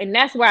world? And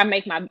that's where I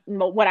make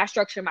what I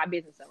structure my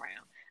business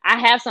around.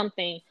 I have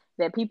something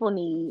that people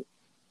need,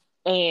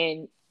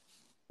 and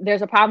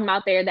there's a problem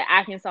out there that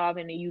I can solve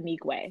in a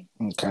unique way.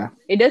 Okay.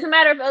 It doesn't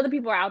matter if other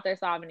people are out there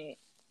solving it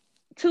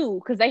too,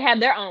 because they have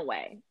their own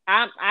way.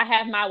 I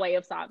have my way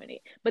of solving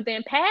it. But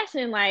then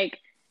passion, like,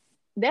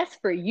 that's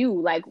for you.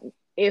 Like,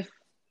 if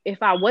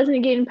I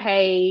wasn't getting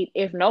paid,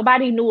 if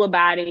nobody knew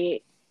about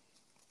it,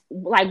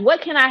 like,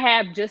 what can I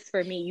have just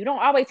for me? You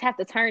don't always have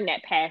to turn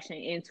that passion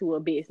into a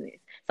business.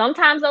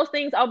 Sometimes those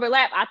things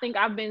overlap. I think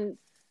I've been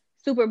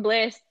super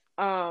blessed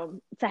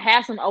to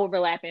have some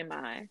overlap in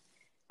mine.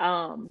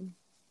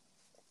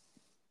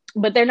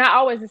 But they're not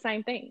always the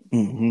same thing.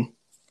 Mm-hmm.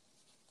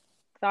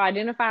 So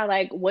identify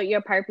like what your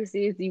purpose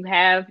is. You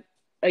have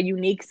a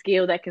unique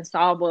skill that can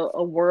solve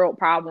a world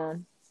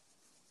problem.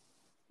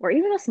 or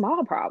even a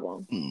small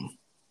problem.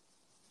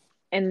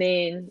 And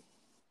then,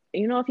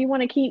 you know, if you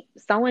want to keep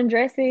sewing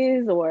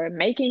dresses or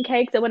making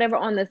cakes or whatever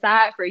on the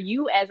side for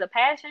you as a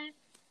passion,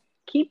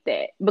 keep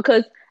that.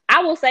 Because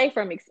I will say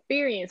from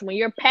experience, when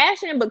your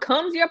passion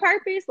becomes your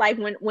purpose, like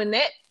when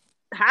that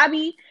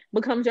hobby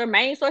becomes your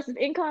main source of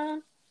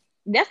income,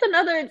 that's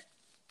another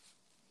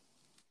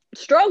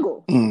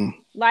struggle.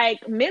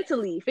 Like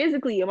mentally,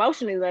 physically,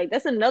 emotionally, like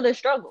that's another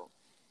struggle.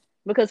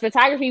 Because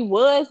photography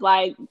was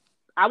like,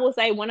 I will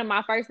say, one of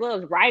my first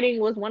loves.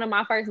 Writing was one of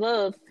my first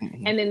loves.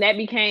 And then that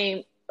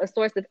became a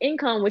source of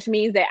income, which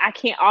means that I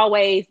can't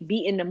always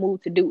be in the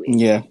mood to do it.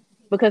 Yeah.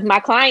 Because my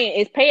client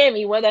is paying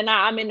me whether or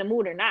not I'm in the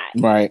mood or not.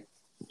 Right.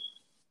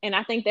 And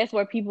I think that's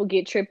where people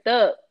get tripped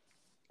up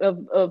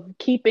of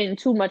keeping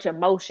too much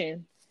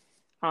emotion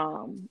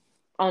on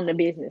the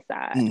business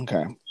side.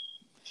 Okay.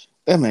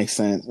 That makes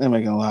sense. That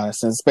makes a lot of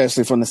sense,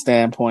 especially from the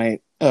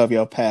standpoint of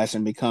your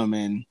passion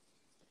becoming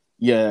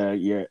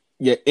your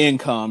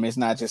income. It's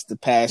not just the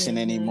passion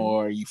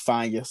anymore. You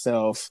find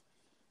yourself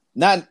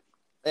not,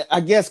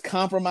 I guess,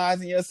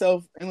 compromising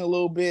yourself in a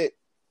little bit.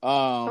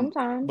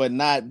 Sometimes. But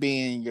not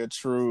being your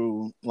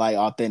true, like,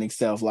 authentic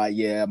self. Like,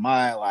 yeah,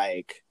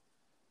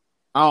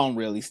 I don't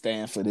really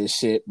stand for this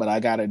shit, but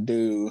I gotta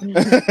do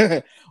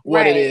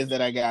what it is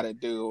that I gotta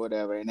do, or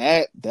whatever. And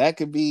that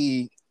could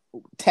be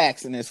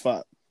taxing as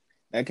fuck.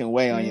 That can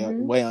weigh on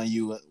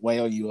you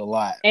a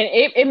lot. And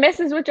it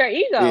messes with your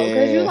ego,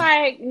 because you're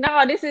like,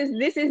 no, this is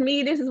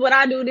me. This is what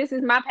I do. This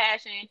is my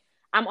passion.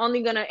 I'm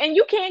only gonna, and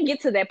you can't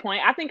get to that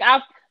point. I think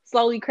I've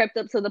slowly crept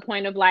up to the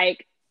point of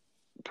like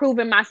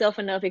proving myself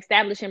enough,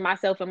 establishing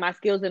myself and my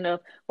skills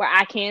enough where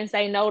I can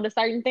say no to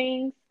certain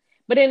things.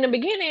 But in the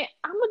beginning,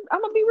 I'm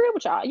gonna be real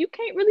with y'all. You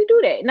can't really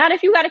do that. Not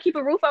if you got to keep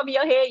a roof over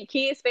your head, your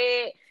kids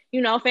fed, you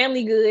know,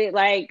 family good.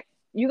 Like,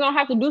 you're gonna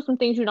have to do some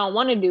things you don't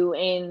want to do,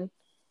 and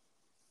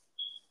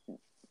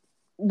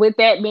with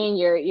that being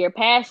your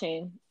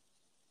passion,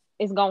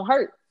 it's gonna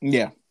hurt.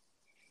 Yeah,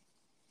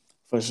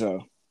 for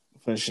sure.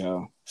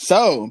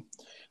 So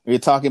we're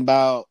talking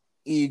about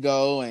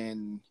ego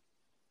and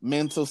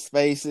mental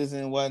spaces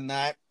and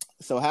whatnot.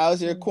 So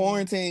how's your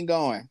quarantine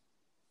going?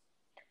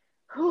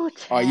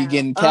 Are you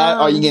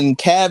getting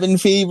cabin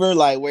fever?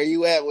 Like, where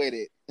you at with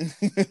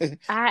it?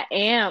 I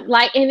am,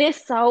 like, and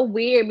it's so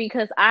weird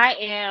because I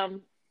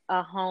am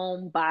a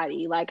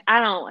homebody. Like, I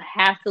don't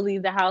have to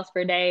leave the house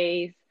for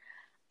days.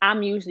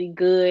 I'm usually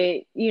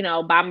good, you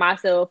know, by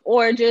myself,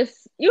 or just,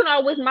 you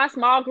know, with my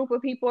small group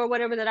of people or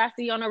whatever that I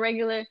see on a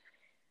regular.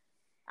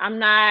 I'm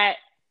not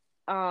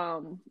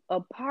a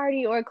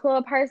party or a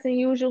club person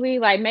usually.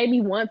 Like,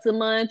 maybe once a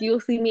month you'll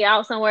see me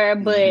out somewhere,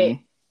 but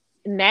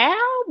now,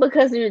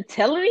 because you're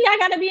telling me I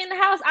gotta be in the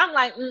house, I'm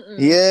like,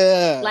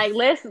 yeah, like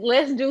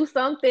let's do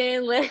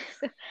something. Let's,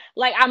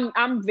 like,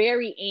 I'm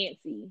very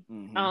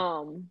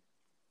antsy.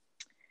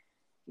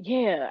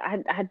 Yeah,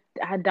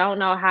 I don't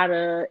know how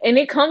to, and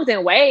it comes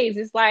in waves.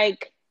 It's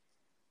like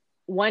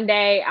one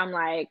day I'm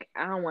like,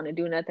 I don't want to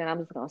do nothing. I'm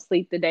just gonna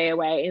sleep the day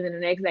away, and then the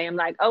next day I'm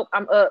like, oh,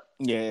 I'm up,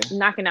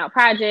 knocking out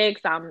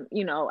projects. I'm,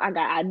 you know, I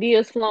got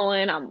ideas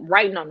flowing. I'm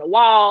writing on the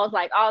walls,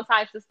 like all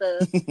types of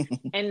stuff.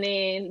 And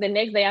then the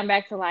next day I'm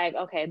back to like,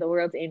 okay, the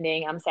world's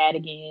ending. I'm sad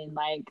again.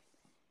 Like,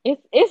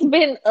 it's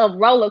been a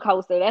roller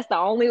coaster. That's the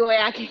only way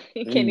I can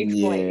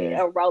explain it.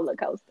 A roller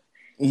coaster.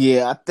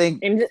 Yeah, I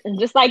think, and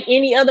just like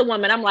any other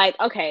woman, I'm like,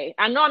 okay,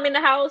 I know I'm in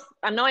the house.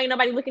 I know ain't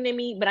nobody looking at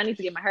me, but I need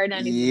to get my hair done,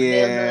 I need to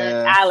get my nails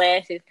done,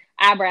 eyelashes,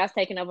 eyebrows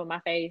taken over my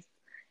face.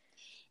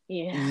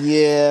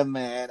 Yeah,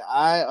 man.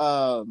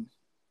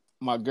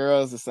 My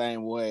girl's the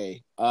same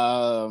way.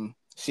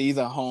 She's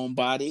a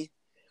homebody,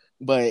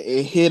 but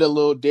it hit a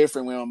little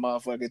different when a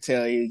motherfucker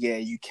tell you, yeah,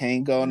 you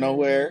can't go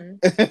nowhere.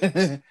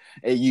 And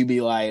you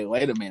be like,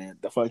 wait a minute,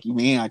 the fuck you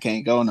mean I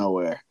can't go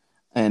nowhere?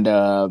 And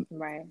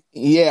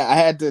yeah, I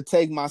had to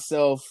take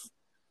myself,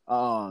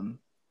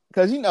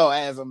 because, you know,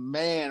 as a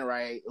man,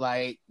 right,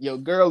 like, your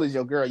girl is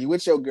your girl. You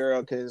with your girl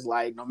because,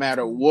 like, no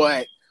matter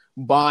what,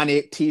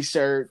 bonnet,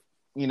 t-shirt,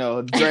 you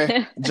know,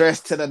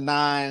 dress to the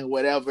nine,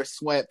 whatever,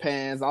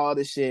 sweatpants, all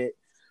this shit,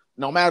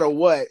 no matter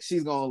what,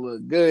 she's gonna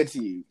look good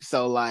to you.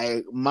 So,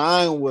 like,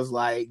 mine was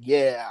like,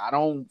 yeah, I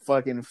don't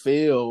fucking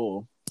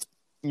feel,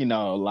 you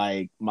know,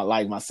 like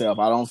myself.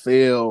 I don't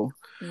feel,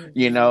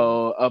 you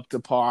know, up to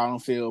par. I don't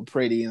feel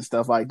pretty and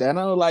stuff like that. And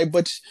I was like,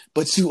 but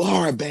you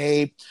are,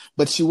 babe.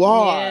 But you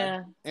are.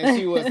 Yeah. And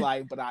she was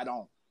like, but I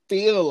don't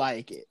feel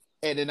like it.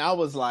 And then I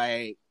was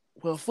like,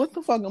 well, what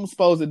the fuck I'm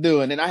supposed to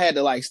do? And then I had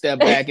to like step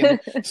back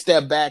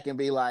and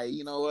be like,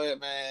 you know what,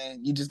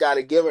 man, you just got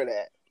to give her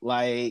that.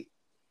 Like,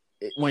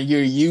 when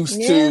you're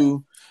used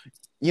to,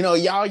 you know,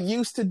 y'all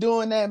used to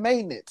doing that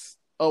maintenance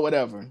or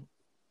whatever.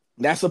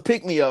 That's a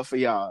pick me up for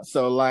y'all.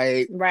 So,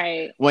 like,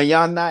 when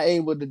y'all not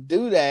able to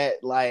do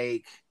that,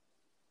 like,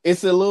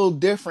 it's a little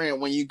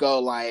different when you go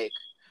like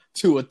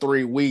 2 or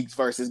 3 weeks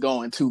versus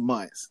going 2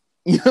 months.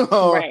 You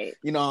know,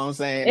 you know what I'm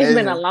saying? It's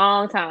been a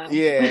long time.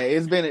 Yeah,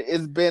 it's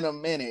been a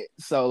minute.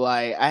 So,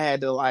 like, I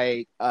had to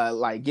like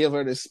give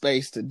her the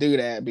space to do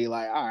that. Be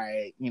like, all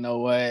right, you know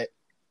what?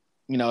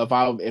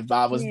 if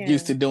I was Yeah.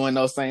 used to doing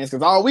those things,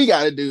 because all we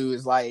got to do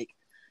is like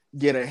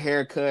get a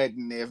haircut,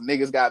 and if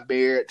niggas got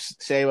beard,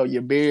 shave up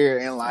your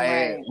beard, and like,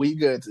 hey, Right. we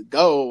good to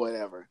go or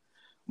whatever.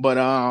 But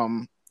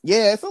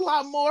yeah, it's a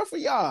lot more for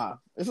y'all.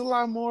 It's a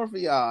lot more for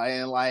y'all,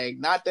 and like,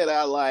 not that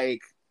I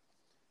like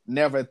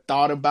never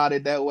thought about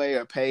it that way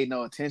or paid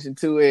no attention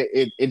to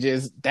it. It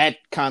just, that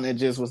kind of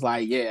just was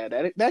like, yeah,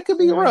 that could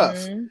be rough.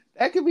 Mm-hmm.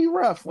 That could be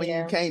rough when you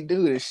Yeah. can't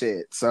do this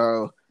shit.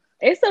 So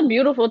It's a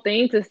beautiful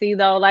thing to see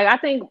though. Like I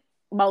think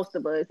most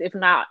of us, if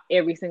not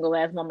every single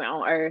last moment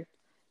on earth,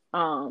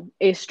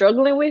 is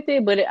struggling with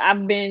it. But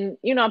I've been,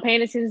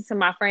 paying attention to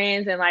my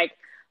friends and like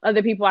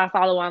other people I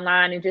follow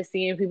online and just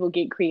seeing people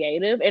get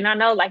creative. And I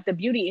know like the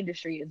beauty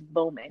industry is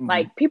booming. mm-hmm.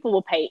 Like people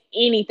will pay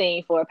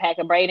anything for a pack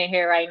of braiding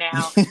hair right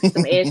now,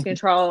 some edge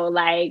control.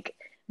 Like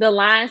the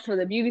lines for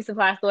the beauty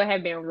supply store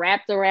have been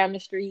wrapped around the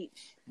street.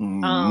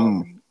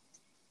 Mm-hmm.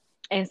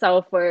 And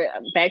so for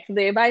back to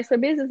the advice for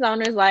business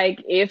owners,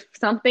 like if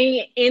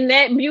something in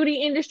that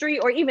beauty industry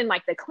or even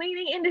like the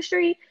cleaning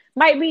industry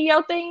might be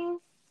your thing,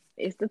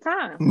 it's the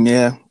time.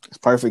 Yeah, it's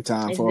perfect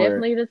time It's for it.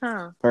 definitely the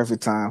time.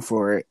 Perfect time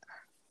for it.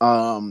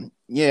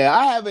 Yeah,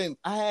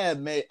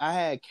 I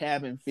had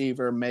cabin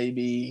fever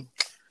maybe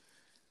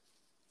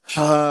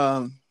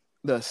the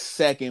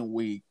second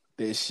week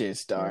this shit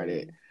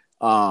started.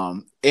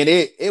 And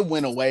it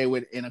went away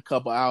in a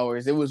couple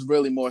hours. It was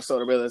really more so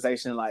the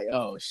realization like,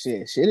 oh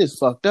shit is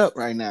fucked up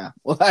right now.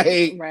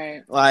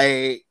 Right.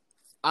 Like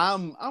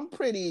I'm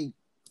pretty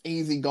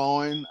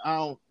easygoing.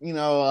 I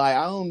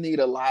don't need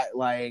a lot.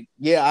 Like,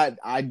 yeah,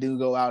 I do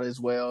go out as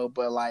well,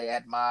 but like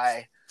at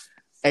my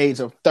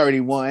age of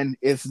 31,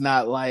 it's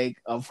not like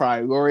a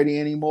priority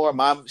anymore.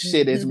 My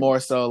shit is more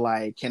so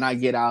like, can I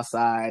get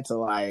outside to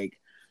like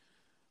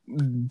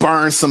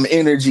burn some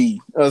energy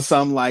or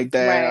something like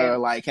that, Right. or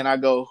like, can I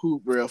go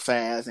hoop real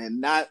fast? And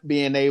not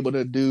being able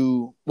to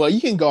do, well, you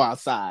can go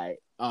outside,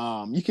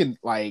 you can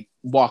like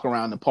walk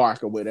around the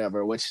park or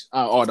whatever, which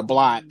or the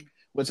block,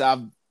 which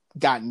I've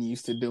gotten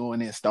used to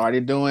doing and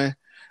started doing.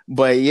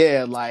 But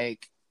yeah,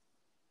 like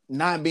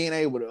not being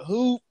able to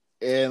hoop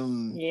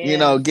and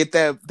get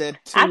that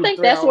I 2 think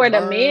 3 that's hour where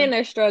the burn. men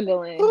are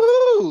struggling.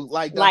 Ooh,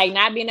 like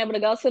not being able to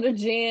go to the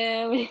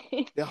gym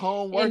the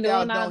home and doing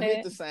workout all don't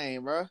hit that. the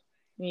same, bro.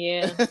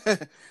 Yeah.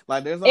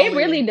 Like there's It only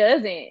really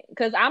doesn't.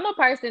 Because I'm a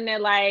person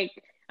that like,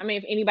 I mean,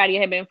 if anybody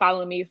had been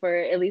following me for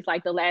at least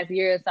like the last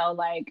year or so,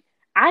 like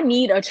I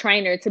need a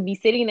trainer to be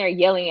sitting there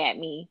yelling at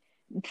me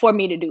for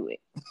me to do it.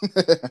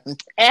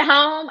 At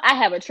home, I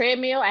have a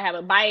treadmill, I have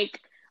a bike,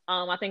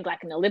 I think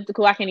like an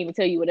elliptical. I can't even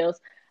tell you what else.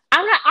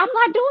 I'm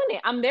not doing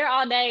it. I'm there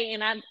all day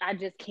and I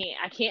just can't.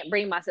 I can't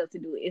bring myself to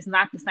do it. It's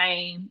not the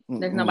same.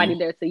 There's nobody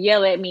there to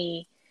yell at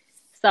me.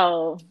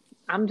 So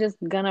I'm just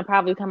gonna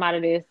probably come out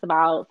of this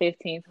about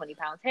 15, 20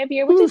 pounds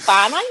heavier, which is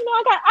fine.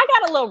 I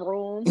got a little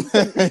room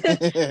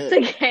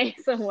to gain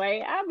some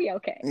weight. I'll be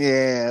okay.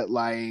 Yeah,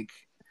 like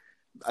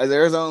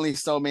there's only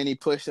so many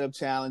push-up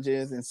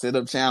challenges and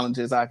sit-up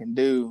challenges I can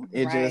do.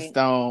 It just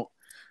don't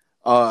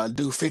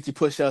do 50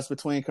 push-ups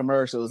between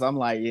commercials. I'm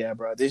like, yeah,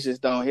 bro, this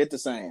just don't hit the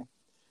same.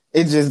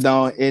 It just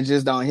don't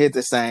hit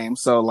the same.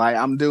 So like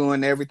I'm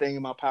doing everything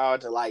in my power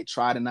to like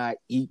try to not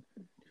eat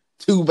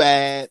too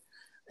bad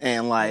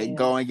and like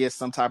go and get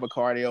some type of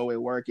cardio with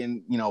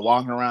working,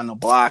 walking around the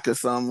block or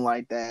something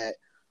like that.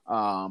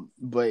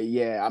 But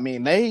yeah, I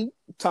mean, they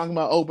talking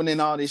about opening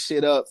all this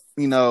shit up,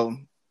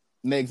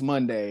 next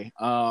Monday.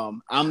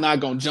 I'm not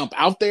gonna jump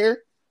out there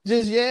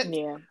just yet.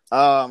 Yeah.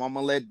 I'm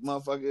gonna let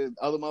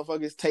other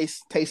motherfuckers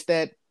taste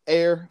that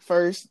air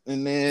first,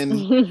 and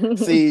then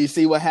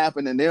see what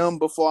happened to them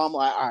before I'm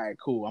like, all right,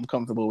 cool. I'm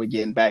comfortable with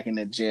getting back in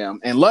the gym.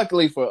 And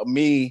luckily for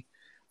me,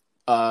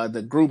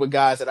 the group of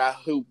guys that I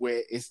hoop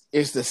with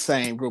it's the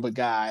same group of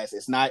guys.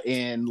 It's not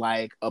in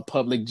like a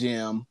public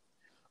gym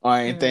or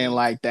anything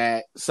like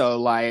that. So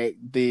like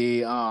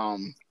the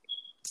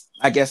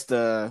I guess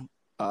the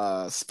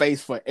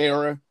space for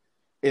error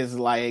is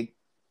like,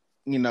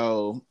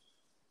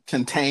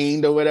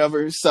 contained or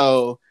whatever.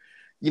 So,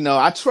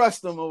 I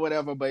trust them or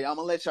whatever, but I'm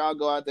gonna let y'all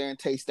go out there and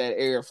taste that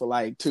air for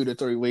like 2 to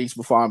 3 weeks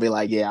before I'll be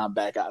like, yeah, I'm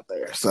back out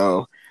there.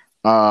 So,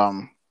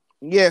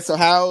 yeah. So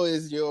how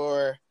is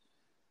your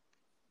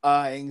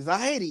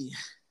anxiety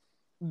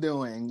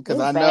doing? Because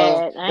I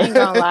know bad. I ain't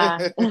gonna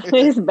lie,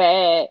 it's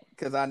bad.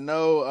 Because I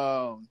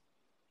know,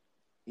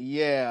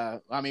 yeah.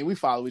 I mean, we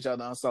follow each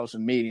other on social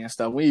media and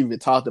stuff. We even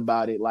talked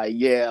about it. Like,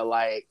 yeah,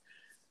 like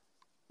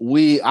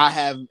I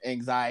have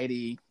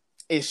anxiety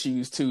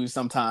issues too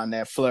sometimes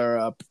that flare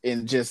up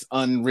in just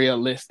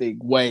unrealistic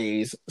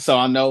ways. So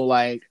I know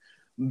like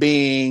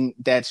being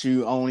that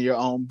you own your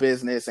own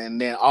business and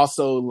then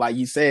also like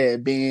you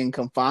said being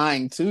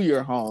confined to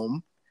your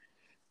home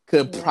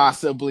could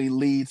possibly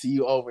lead to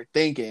you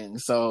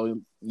overthinking.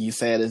 So you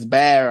said it's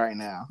bad right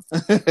now.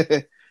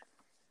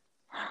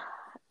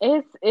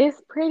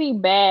 It's pretty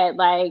bad.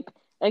 Like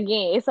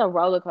again, it's a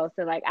roller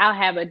coaster. Like I'll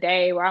have a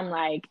day where I'm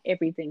like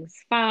everything's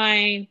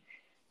fine.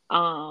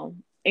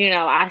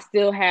 I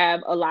still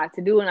have a lot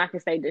to do and I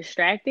can stay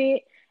distracted.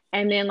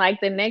 And then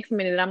like the next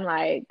minute I'm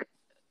like,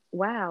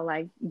 wow,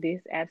 like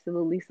this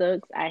absolutely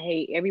sucks. I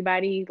hate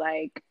everybody.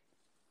 Like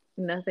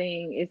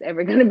nothing is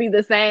ever gonna be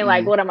the same.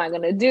 Like, what am I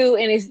gonna do?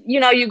 And it's,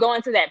 you go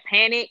into that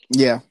panic.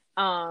 Yeah.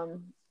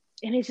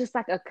 And it's just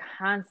like a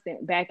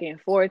constant back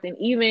and forth. And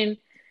even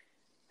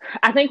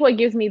I think what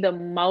gives me the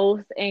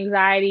most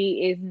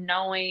anxiety is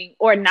knowing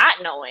or not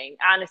knowing,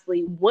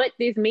 honestly, what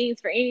this means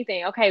for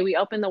anything. Okay, we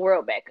open the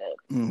world back up.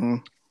 Mm-hmm.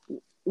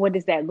 What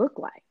does that look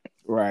like?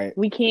 Right.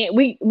 We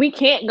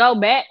can't go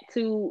back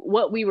to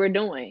what we were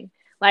doing.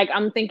 Like,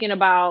 I'm thinking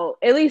about,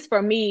 at least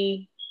for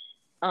me,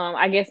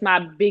 I guess my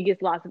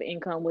biggest loss of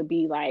income would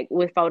be like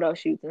with photo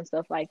shoots and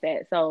stuff like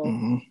that.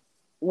 So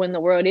when the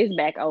world is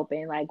back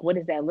open, like, what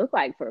does that look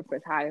like for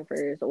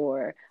photographers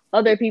or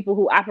other people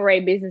who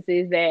operate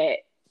businesses that,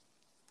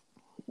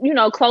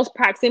 close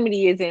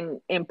proximity is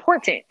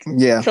important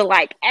to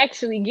like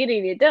actually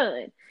getting it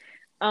done.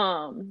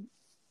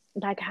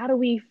 Like, how do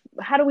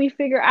we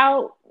figure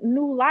out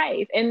new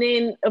life? And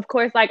then of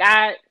course, like,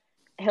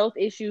 health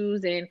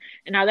issues and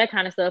all that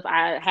kind of stuff.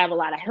 I have a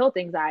lot of health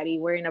anxiety,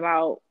 worrying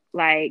about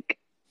like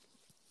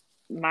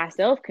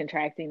myself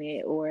contracting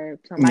it or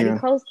somebody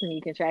close to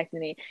me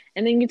contracting it.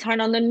 And then you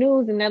turn on the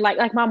news and they're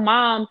like my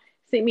mom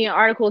sent me an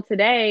article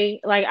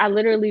today. Like, I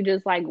literally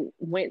just like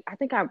went, I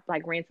think I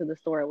like ran to the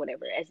store or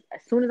whatever. As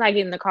soon as I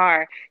get in the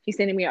car, she's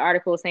sending me an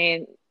article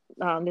saying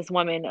this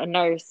woman, a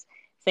nurse,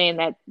 saying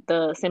that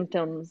the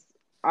symptoms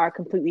are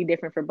completely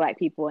different for Black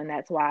people. And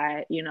that's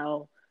why,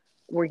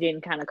 we're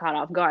getting kind of caught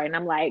off guard. And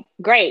I'm like,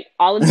 great,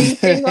 all of these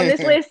things on this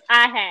list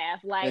I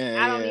have. Like,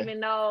 I don't even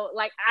know,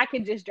 like, I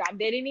could just drop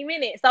dead any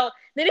minute. So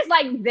then it's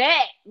like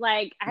that.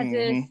 Like,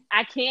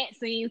 I can't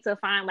seem to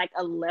find like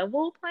a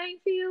level playing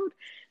field.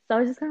 So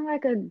it's just kind of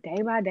like a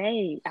day by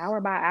day,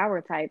 hour by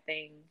hour type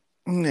thing.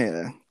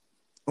 Yeah.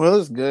 Well,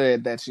 it's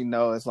good that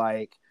it's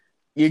like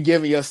you're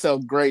giving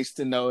yourself grace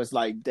to know it's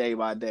like day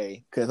by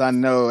day. Because I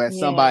know as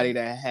somebody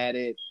that had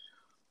it,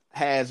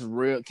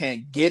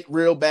 can't get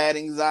real bad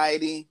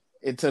anxiety,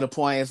 and to the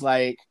point it's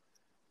like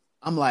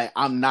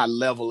I'm not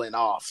leveling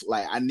off.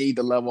 Like, I need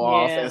to level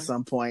off at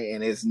some point,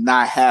 and it's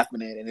not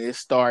happening, and it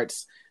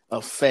starts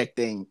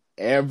affecting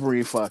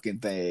every fucking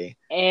thing.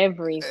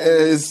 Everything.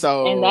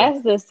 And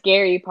that's the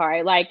scary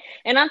part. Like,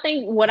 and I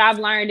think what I've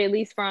learned, at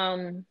least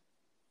from,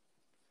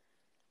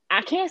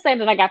 I can't say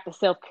that I got the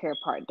self-care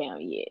part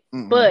down yet,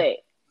 but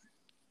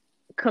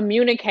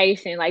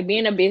communication, like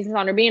being a business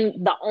owner,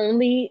 being the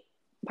only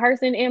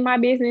person in my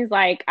business,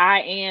 like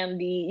I am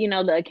the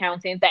the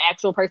accountant, the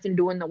actual person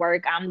doing the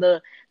work. I'm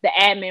the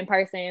admin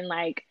person.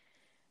 Like,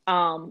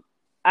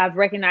 I've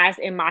recognized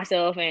in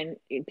myself, and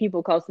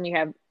people close to me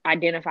have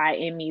identified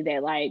in me,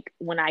 that like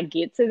when I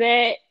get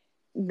to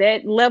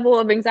that level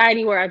of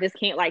anxiety where I just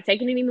can't like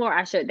take it anymore,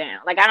 I shut down.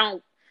 Like, I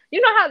don't,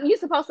 how you're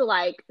supposed to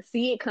like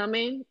see it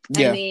coming,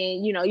 and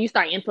then you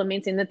start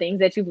implementing the things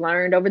that you've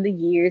learned over the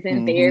years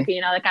in therapy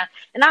and all that kind of,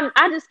 and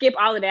I just skip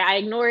all of that. I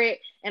ignore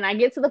it, and I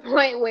get to the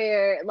point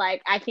where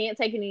like I can't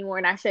take it anymore,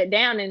 and I shut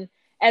down. And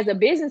as a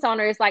business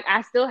owner, it's like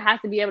I still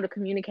have to be able to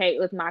communicate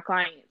with my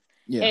clients,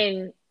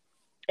 and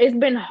it's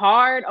been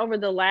hard over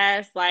the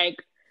last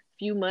like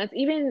few months,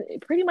 even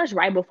pretty much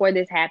right before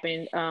this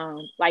happened.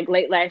 Like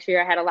late last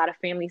year, I had a lot of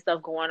family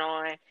stuff going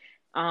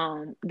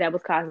on that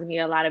was causing me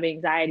a lot of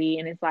anxiety.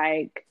 And it's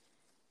like,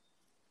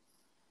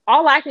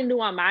 all I can do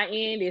on my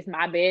end is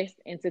my best,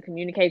 and to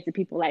communicate to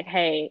people like,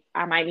 hey,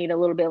 I might need a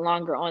little bit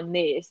longer on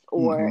this,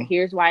 or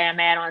here's why I'm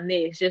at on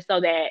this, just so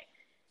that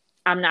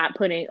I'm not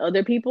putting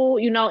other people,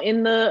 in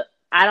the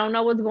I don't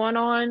know what's going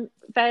on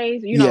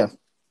phase,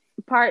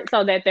 part,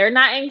 so that they're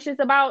not anxious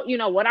about,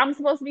 what I'm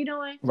supposed to be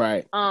doing.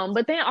 Right.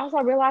 But then also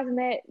realizing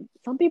that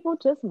some people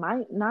just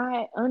might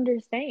not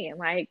understand.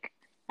 Like,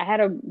 I had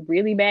a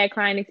really bad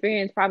client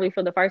experience, probably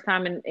for the first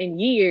time in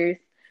years,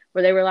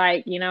 where they were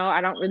like,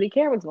 I don't really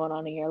care what's going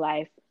on in your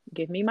life.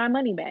 Give me my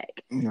money back.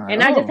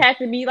 And I just had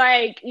to be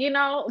like,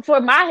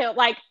 for my help,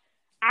 like,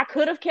 I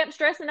could have kept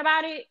stressing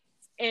about it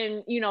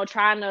and,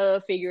 trying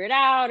to figure it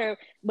out,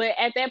 but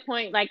at that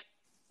point, like,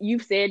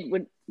 you've said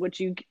what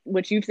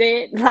you've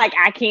said, like,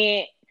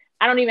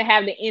 I don't even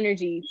have the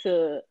energy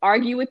to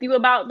argue with you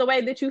about the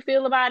way that you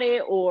feel about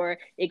it, or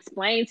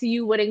explain to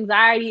you what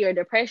anxiety or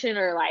depression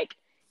or like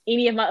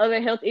any of my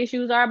other health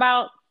issues are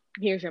about.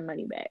 Here's your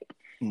money back.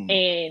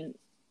 And,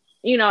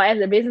 as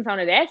a business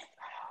owner, that's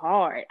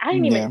hard. I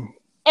didn't even,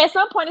 at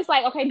some point, it's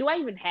like, okay, do I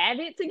even have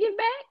it to give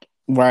back?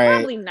 Right.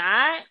 Probably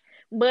not.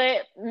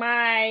 But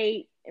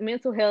my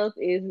mental health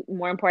is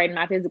more important.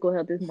 My physical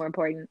health is more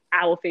important.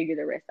 I will figure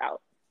the rest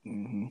out.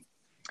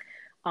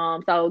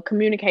 So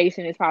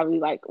communication is probably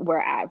like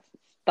where I've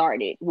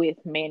started with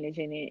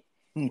managing it.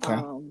 Okay.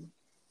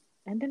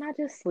 And then I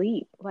just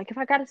sleep. Like, if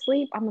I gotta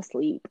sleep, I'm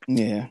asleep.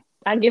 Yeah.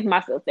 I give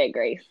myself that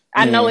grace.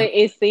 I know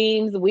it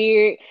seems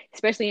weird,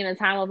 especially in a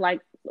time of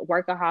like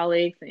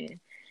workaholics and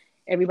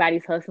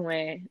everybody's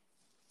hustling.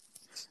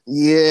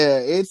 Yeah,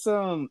 it's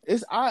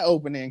eye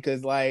opening,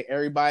 because like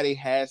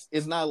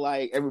it's not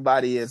like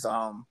everybody is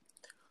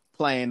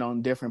playing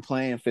on different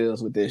playing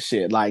fields with this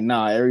shit. Like,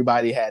 nah,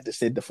 everybody had to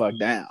sit the fuck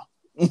down.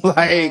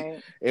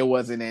 Like, it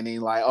wasn't any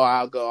like, oh,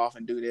 I'll go off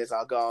and do this,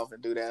 I'll go off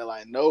and do that.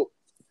 Like, nope.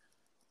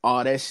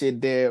 All that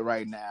shit dead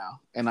right now.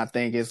 And I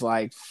think it's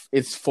like,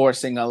 it's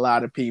forcing a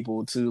lot of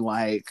people to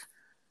like,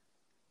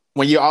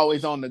 when you're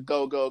always on the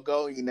go, go,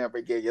 go, you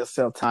never give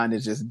yourself time to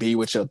just be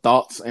with your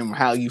thoughts and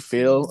how you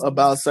feel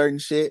about certain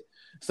shit.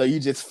 So you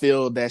just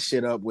fill that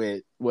shit up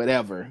with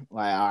whatever.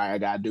 Like, all right, I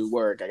gotta do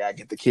work. I gotta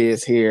get the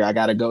kids here. I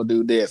gotta go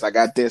do this. I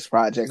got this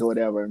project or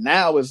whatever.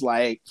 Now it's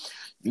like,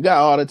 you got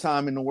all the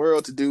time in the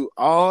world to do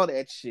all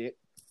that shit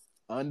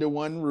under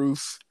one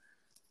roof.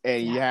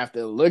 And you have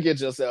to look at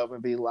yourself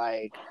and be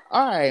like,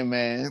 all right,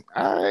 man,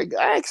 I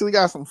actually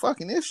got some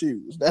fucking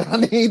issues that I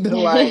need to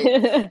like.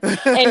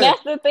 And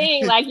that's the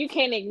thing, like, you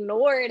can't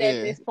ignore it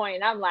at this point.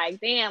 And I'm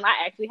like, damn,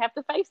 I actually have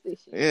to face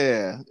this shit.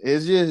 Yeah,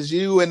 it's just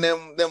you and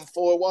them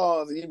four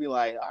walls, and you be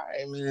like, all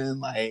right, man,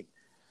 like,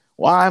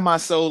 why am I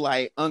so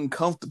like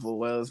uncomfortable?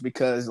 Well, it's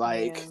because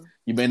like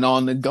you've been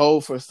on the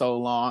go for so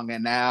long,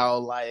 and now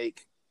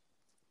like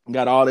you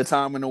got all the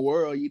time in the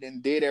world. You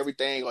did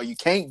everything, or you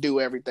can't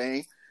do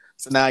everything.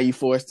 So now you're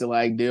forced to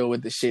like deal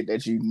with the shit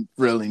that you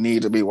really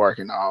need to be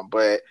working on.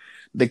 But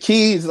the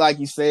key is, like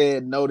you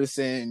said,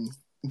 noticing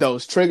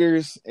those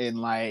triggers and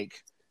like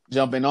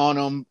jumping on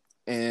them.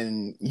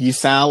 And you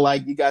sound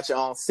like you got your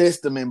own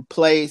system in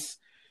place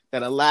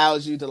that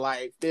allows you to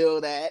like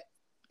feel that,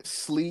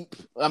 sleep.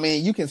 I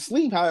mean, you can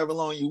sleep however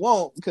long you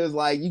want because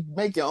like you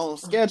make your own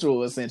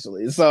schedule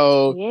essentially.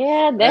 So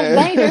yeah,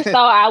 that's dangerous. So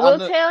I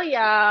will tell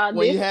y'all,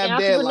 when this you have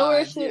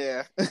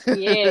entrepreneurship,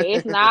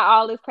 it's not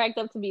all this cracked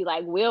up to be.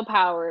 Like,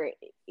 willpower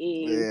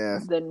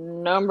is the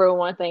number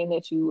one thing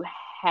that you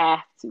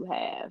have to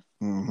have.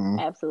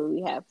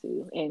 Absolutely have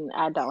to, and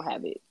I don't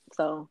have it.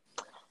 So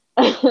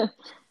you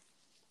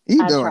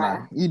doing all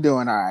right. You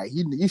doing all right.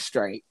 You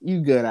straight.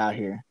 You good out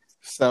here.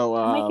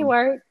 So make it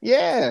work.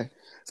 Yeah.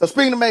 So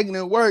speaking of making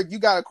it work, you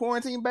got a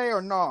quarantine bay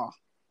or no?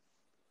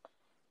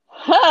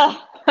 Okay.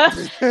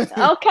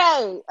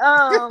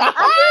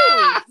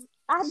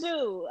 I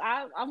do.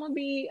 I'm gonna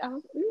be.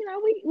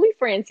 We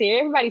friends here.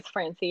 Everybody's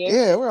friends here.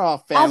 Yeah, we're all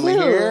family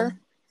here.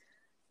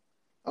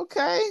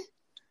 Okay.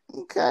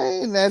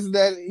 That's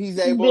that. He's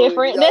able.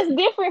 Different. That's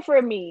different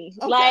for me.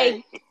 Okay.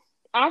 Like,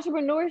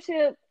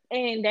 entrepreneurship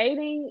and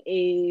dating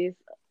is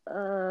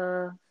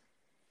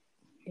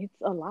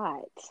it's a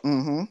lot.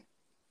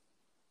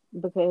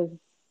 Because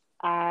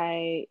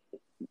I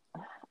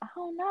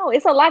don't know.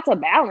 It's a lot to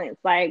balance.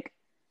 Like,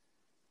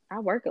 I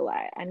work a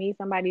lot. I need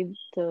somebody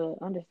to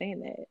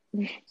understand that.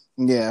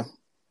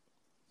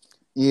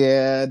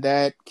 Yeah,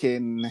 that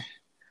can.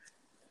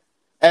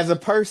 As a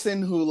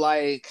person who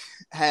like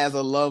has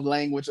a love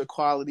language of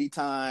quality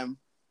time,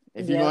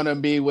 if you're gonna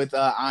be with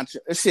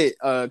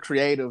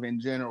creative in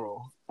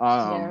general,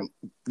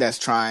 that's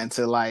trying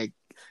to like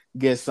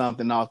get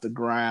something off the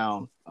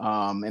ground.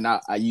 And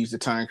I use the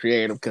term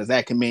creative because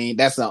that can mean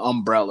that's an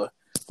umbrella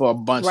for a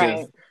bunch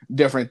of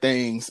different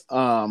things.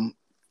 The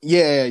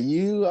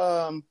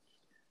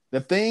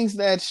things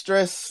that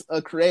stress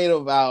a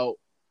creative out,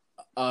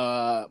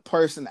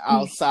 person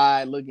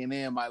outside looking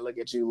in might look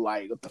at you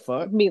like, what the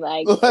fuck? Be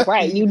like,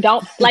 right, you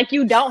don't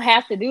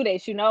have to do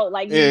this,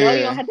 like, you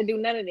don't have to do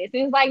none of this.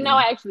 And it's like, no,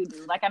 I actually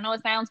do. Like, I know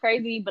it sounds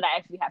crazy, but I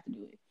actually have to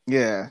do it.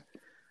 Yeah.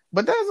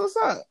 But that's what's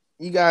up.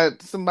 You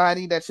got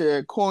somebody that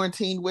you're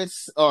quarantined with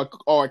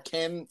or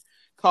can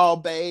call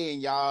bae, and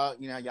y'all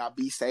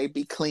be safe,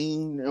 be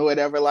clean or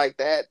whatever like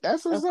that.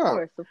 That's what's up.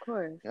 Of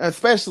course.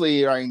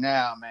 Especially right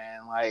now,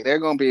 man. Like, there are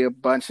gonna be a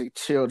bunch of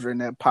children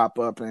that pop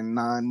up in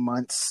 9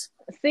 months.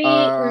 See,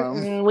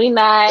 we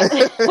not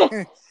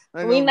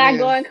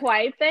going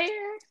quite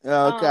there.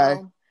 Okay.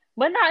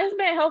 But no, it's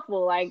been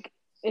helpful. Like,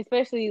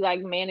 especially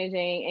like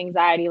managing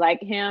anxiety.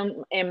 Like,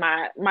 him and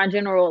my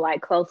general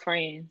like close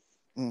friends.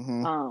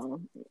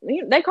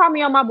 They call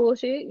me on my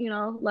bullshit,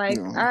 like,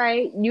 all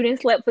right, you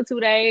didn't sleep for 2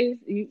 days,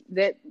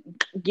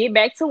 get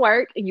back to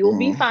work, you'll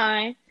be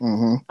fine.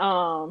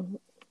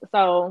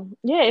 So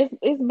yeah,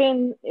 it's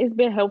been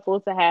helpful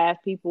to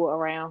have people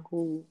around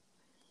who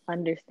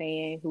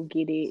understand, who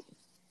get it,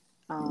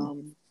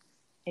 and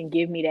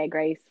give me that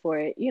grace for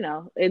it,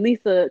 at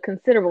least a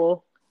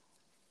considerable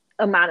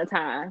amount of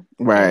time.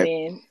 Right.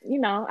 And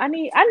then, I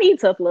need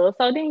tough love.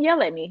 So then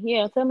yell at me.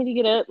 Yeah, tell me to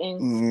get up,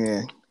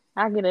 and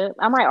I get up.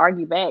 I might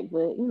argue back,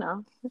 but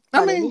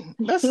I mean,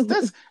 that's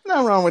nothing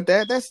wrong with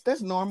that.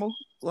 That's normal.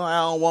 Well, I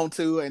don't want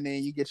to, and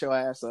then you get your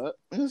ass up.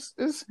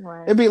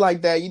 It'd be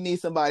like that. You need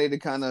somebody to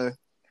kind of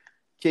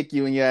kick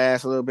you in your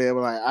ass a little bit.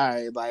 But like, all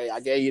right, like, I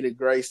gave you the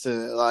grace to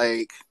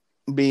like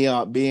be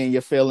in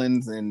your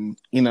feelings and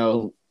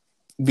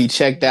be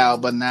checked out.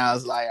 But now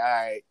it's like, all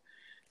right,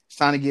 it's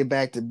time to get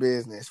back to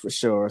business for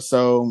sure.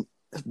 So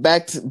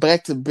back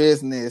to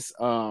business.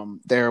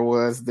 There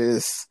was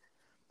this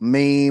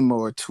meme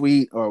or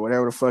tweet or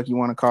whatever the fuck you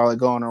want to call it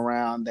going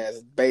around that's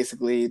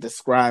basically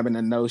describing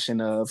the notion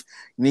of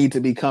you need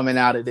to be coming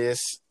out of this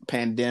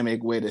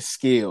pandemic with a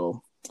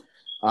skill.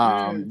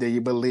 Do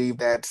you believe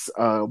that's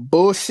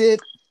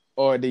bullshit,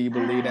 or do you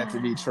believe that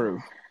to be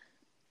true?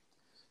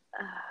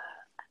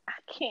 I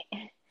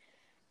can't.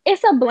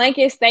 it's a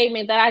blanket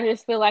statement that I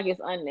just feel like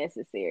it's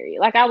unnecessary.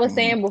 Like I was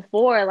saying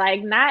before,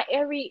 like not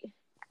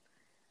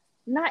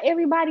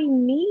everybody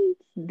needs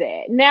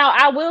that. Now,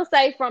 I will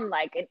say from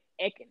like an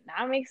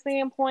economic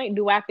standpoint,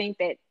 do I think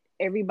that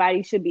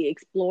everybody should be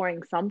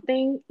exploring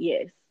something?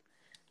 Yes.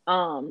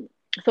 Um,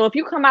 so if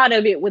you come out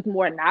of it with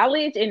more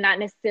knowledge and not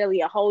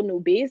necessarily a whole new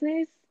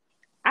business,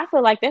 I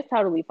feel like that's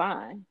totally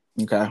fine.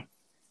 Okay.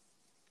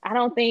 I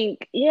don't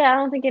think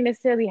it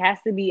necessarily has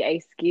to be a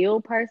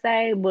skill per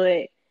se,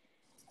 but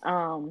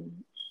I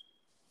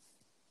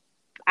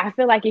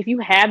feel like if you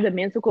have the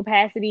mental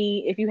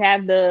capacity, if you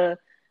have the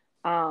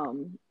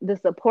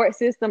support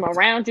system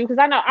around you, because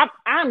I know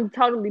I'm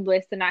totally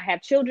blessed to not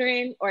have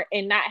children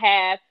and not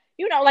have,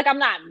 like I'm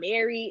not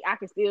married. I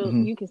can still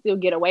Mm-hmm. You can still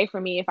get away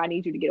from me if I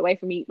need you to get away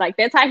from me, like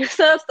that type of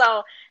stuff.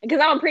 So because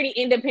I'm a pretty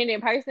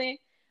independent person,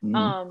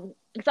 Mm-hmm.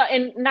 so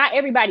and not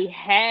everybody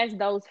has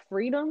those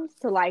freedoms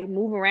to like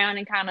move around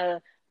and kind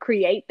of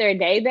create their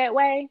day that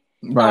way.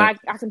 So Right.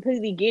 I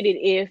completely get it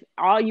if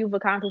all you've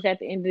accomplished at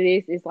the end of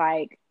this is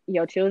like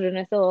your children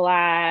are still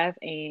alive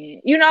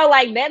and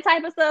like that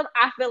type of stuff.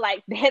 I feel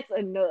like that's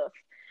enough.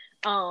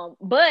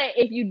 But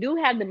if you do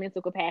have the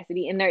mental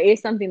capacity and there is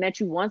something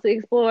that you want to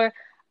explore,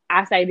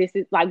 I say this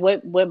is like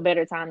what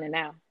better time than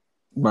now.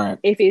 Right.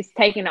 If it's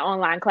taking an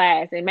online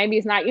class and maybe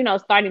it's not,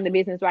 starting the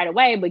business right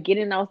away, but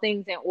getting those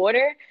things in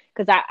order.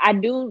 Because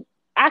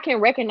I can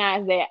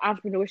recognize that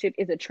entrepreneurship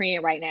is a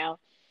trend right now.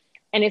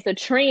 And it's a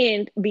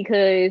trend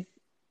because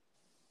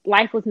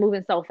life was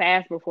moving so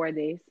fast before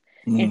this.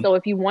 And Mm-hmm. so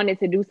if you wanted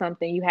to do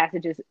something, you have to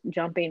just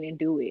jump in and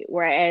do it.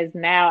 Whereas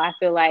now I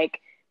feel like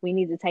we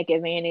need to take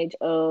advantage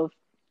of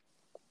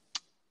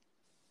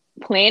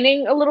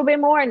planning a little bit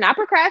more, not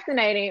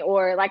procrastinating,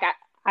 or like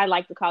I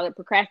like to call it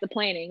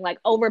procrastinating, like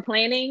over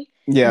planning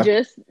Yeah.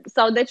 just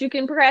so that you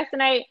can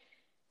procrastinate.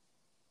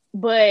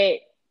 But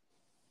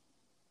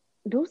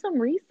do some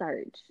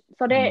research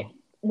so that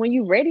when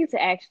you're ready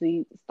to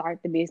actually start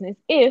the business,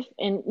 if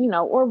and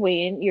or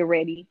when you're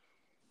ready,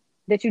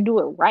 that you do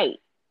it right.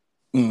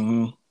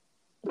 Mm-hmm.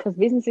 Because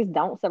businesses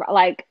don't survive.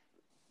 Like,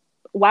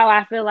 while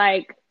I feel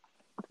like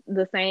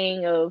the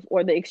saying of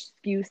or the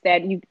excuse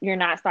that you're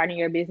not starting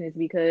your business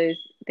because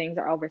things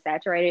are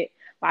oversaturated,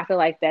 I feel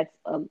like that's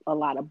a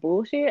lot of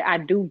bullshit. I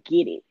do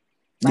get it.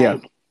 Yeah.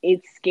 Like,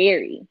 it's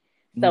scary.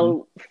 Mm-hmm.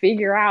 So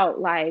figure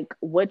out like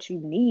what you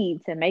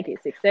need to make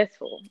it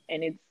successful.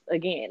 And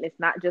it's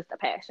not just a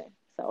passion.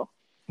 So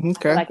I feel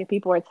Okay. like if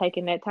people are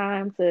taking that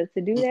time to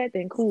do that,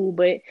 then cool.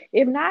 But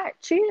if not,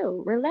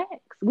 chill, relax.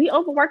 We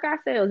overwork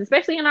ourselves,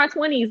 especially in our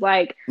 20s.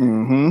 Like,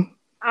 Mm-hmm.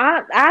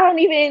 I don't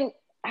even.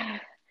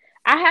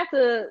 I have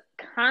to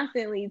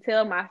constantly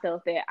tell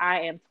myself that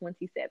I am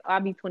 27.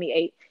 I'll be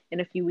 28 in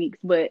a few weeks,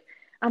 but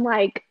I'm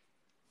like,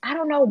 I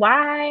don't know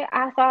why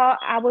I thought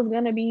I was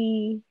gonna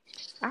be.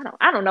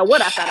 I don't know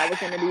what I thought I was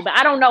gonna be, but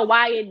I don't know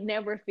why it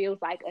never feels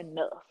like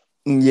enough.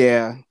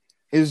 Yeah.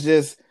 It's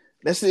just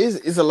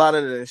it's a lot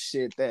of the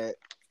shit that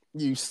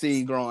you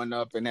see growing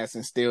up and that's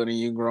instilled in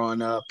you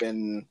growing up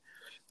and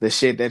the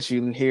shit that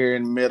you hear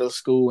in middle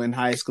school and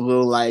high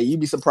school. Like, you'd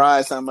be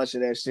surprised how much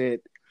of that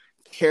shit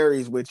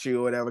carries with you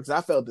or whatever. Because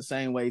I felt the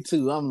same way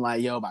too. I'm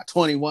like, yo, by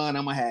 21,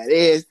 I'm gonna have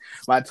this.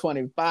 By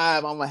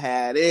 25, I'm gonna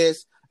have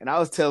this. And I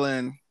was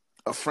telling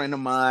a friend of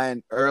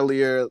mine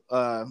earlier,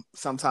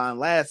 sometime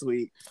last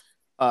week,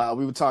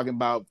 we were talking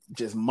about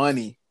just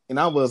money, and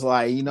I was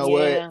like, you know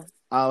what? Yeah.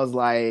 I was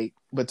like,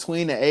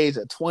 between the age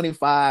of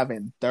 25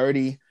 and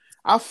 30,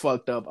 I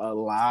fucked up a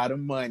lot of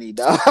money,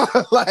 dog.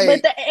 But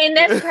Like, and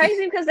that's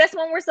crazy because that's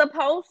when we're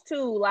supposed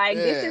to. Like,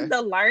 this yeah, is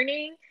the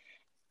learning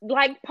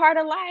like part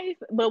of life,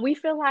 but we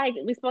feel like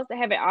we're supposed to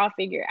have it all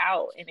figured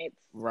out, and it's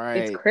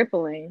right.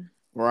 crippling.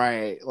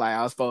 Right. Like,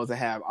 I was supposed to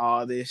have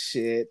all this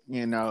shit,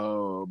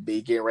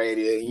 be getting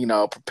ready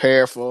to,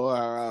 prepare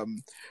for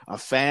a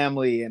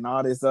family and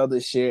all this other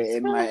shit.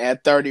 And like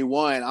at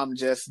 31, I'm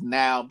just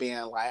now being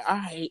like, all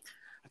right,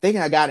 I think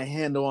I got a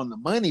handle on the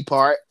money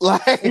part.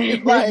 Like,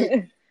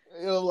 yeah.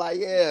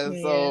 Yeah.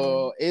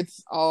 So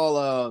it's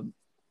all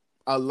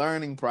a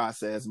learning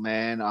process,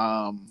 man.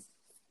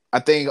 I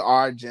think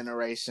our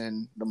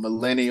generation, the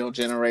millennial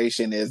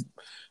generation, is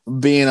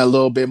being a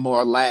little bit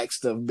more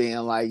lax of being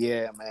like,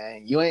 yeah,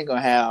 man, you ain't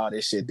gonna have all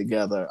this shit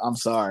together. I'm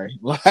sorry.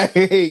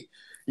 Like,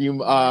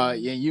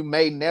 you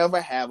may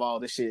never have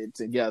all the shit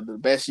together. The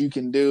best you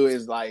can do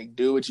is like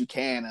do what you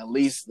can, at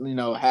least,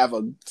 have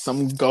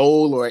some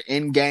goal or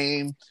end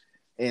game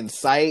in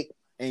sight,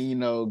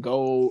 and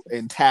go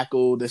and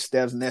tackle the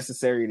steps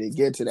necessary to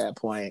get to that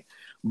point.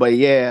 But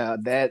yeah,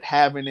 that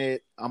having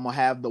it, I'm gonna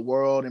have the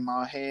world in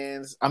my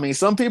hands. I mean,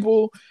 some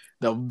people,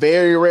 the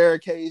very rare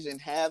occasion,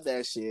 have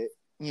that shit,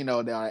 they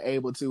are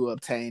able to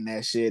obtain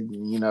that shit,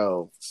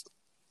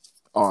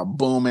 are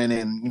booming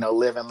and,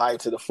 living life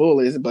to the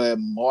fullest. But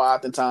more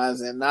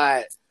oftentimes than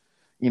not,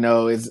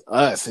 it's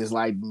us. It's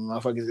like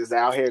motherfuckers is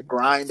out here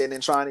grinding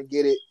and trying to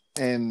get it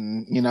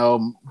and,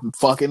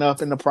 fucking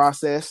up in the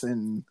process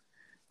and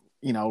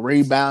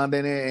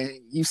rebounding it.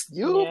 And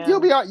you'll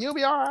be all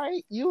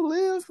right. You'll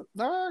live,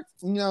 dog.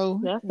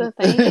 That's the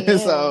thing. Yeah.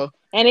 So,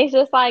 and it's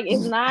just like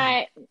it's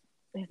not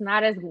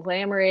as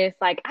glamorous.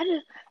 Like I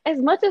just, as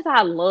much as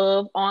I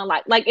love on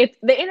like if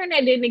the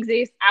internet didn't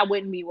exist, I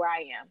wouldn't be where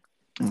I am.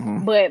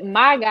 mm-hmm. But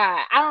my God,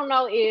 I don't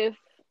know if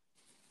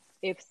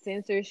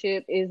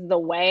censorship is the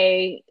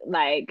way.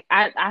 Like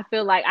I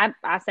feel like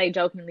I say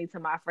jokingly to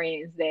my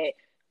friends that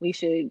we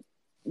should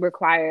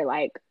require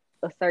like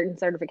a certain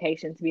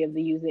certification to be able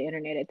to use the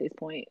internet at this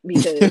point,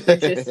 because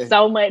there's just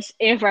so much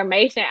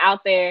information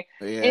out there.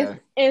 Yeah.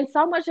 And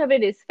so much of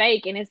it is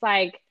fake, and it's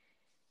like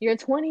your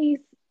 20s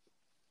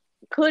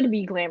could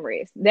be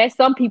glamorous. That's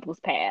some people's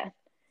path,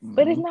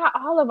 but it's not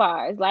all of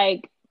ours.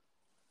 Like,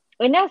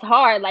 and that's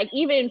hard. Like,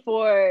 even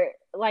for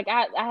like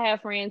I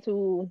have friends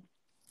who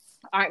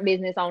aren't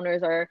business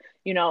owners, or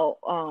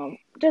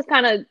just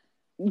kind of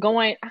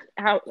going,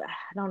 I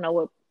don't know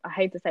what, I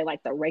hate to say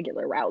like the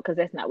regular route, because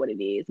that's not what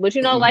it is, but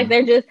like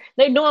they're doing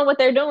what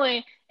they're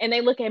doing, and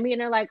they look at me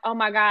and they're like, oh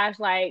my gosh,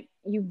 like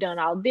you've done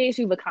all this,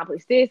 you've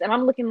accomplished this, and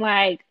I'm looking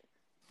like,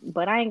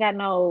 but I ain't got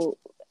no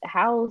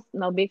house,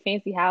 no big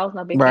fancy house,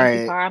 no big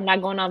fancy car, I'm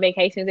not going on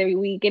vacations every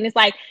week. And it's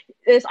like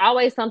there's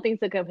always something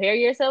to compare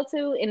yourself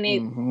to,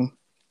 and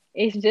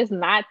it's just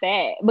not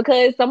that.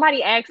 Because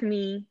somebody asked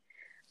me,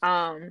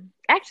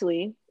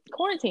 actually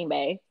Quarantine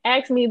Bay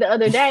asked me the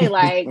other day,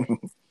 like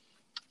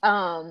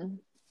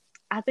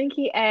I think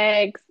he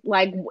asked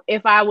like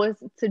if I was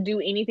to do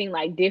anything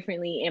like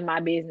differently in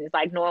my business,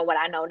 like knowing what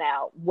I know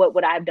now, what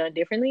would I have done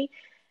differently?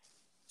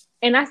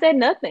 And I said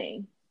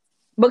nothing.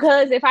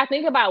 Because if I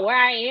think about where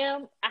I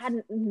am, I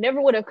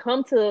never would have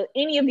come to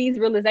any of these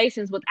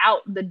realizations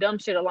without the dumb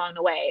shit along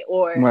the way,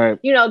 or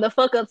the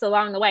fuck ups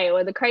along the way,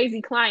 or the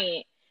crazy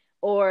client,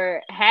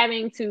 or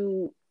having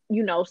to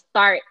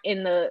start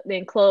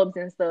in clubs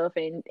and stuff,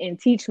 and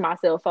teach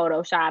myself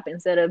Photoshop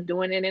instead of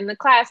doing it in the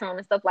classroom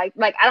and stuff like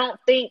I don't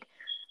think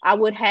I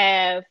would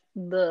have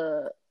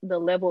the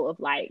level of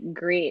like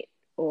grit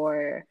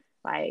or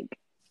like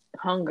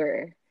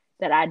hunger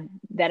that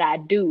I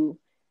do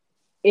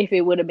if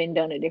it would have been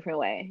done a different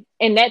way.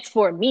 And that's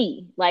for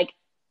me. Like,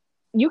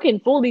 you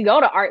can fully go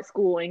to art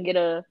school and get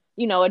a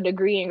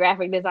degree in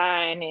graphic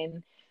design,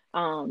 and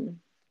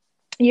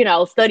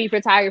study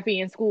photography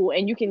in school,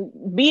 and you can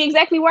be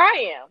exactly where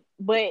I am.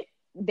 But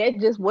that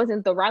just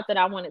wasn't the route that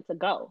I wanted to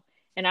go.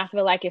 And I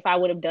feel like if I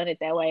would have done it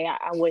that way,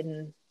 I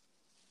wouldn't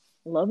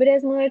love it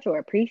as much or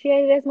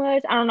appreciate it as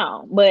much. I don't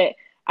know. But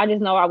I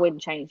just know I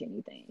wouldn't change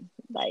anything.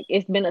 Like,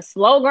 it's been a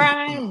slow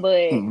grind,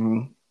 but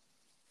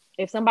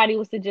if somebody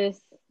was to just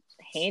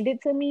hand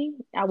it to me,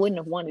 I wouldn't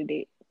have wanted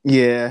it.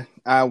 Yeah,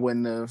 I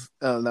wouldn't have.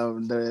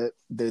 The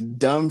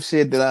dumb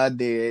shit that I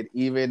did,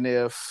 even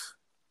if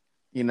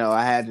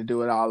I had to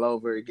do it all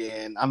over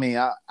again. I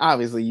mean,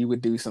 obviously you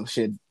would do some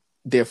shit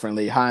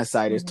differently.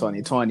 Hindsight is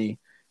 2020,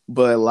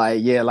 but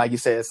like you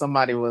said,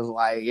 somebody was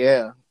like,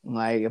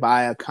 like if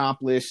I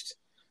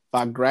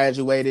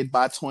graduated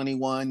by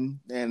 21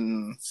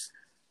 and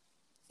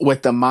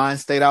with the mind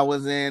state I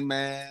was in,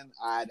 man,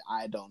 I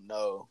don't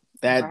know.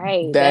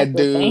 That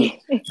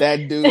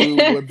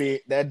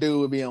dude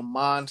would be a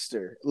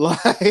monster.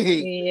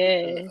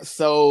 Like,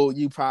 so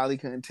you probably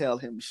couldn't tell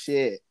him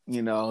shit,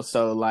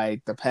 So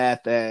like the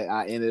path that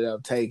I ended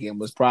up taking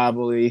was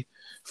probably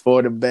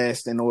for the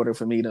best in order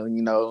for me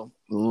to,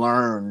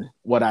 learn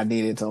what I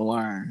needed to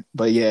learn.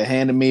 But yeah,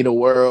 handing me the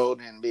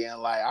world and being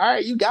like, all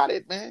right, you got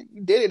it, man.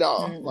 You did it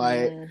all.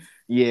 Like,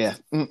 yeah.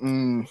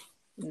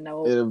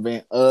 No, it'd have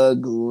been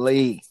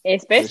ugly.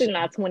 Especially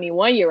not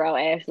 21-year-old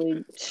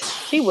Ashley.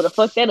 She would have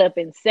fucked that up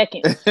in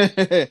seconds.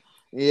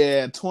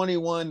 Yeah,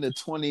 21 to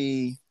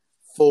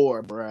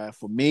 24, bruh.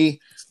 For me,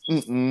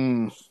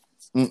 it'd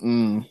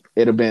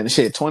have been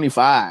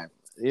 25.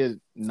 It'd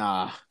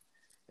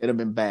have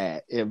been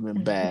bad. It'd have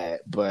been bad,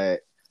 but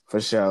for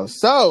sure.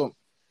 So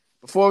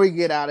before we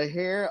get out of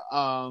here,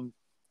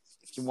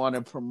 if you want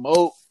to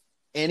promote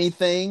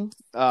anything,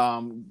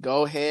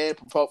 go ahead,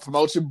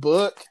 promote your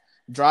book.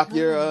 Drop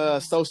your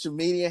social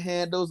media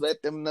handles.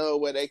 Let them know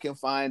where they can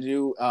find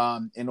you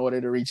in order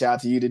to reach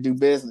out to you to do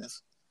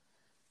business.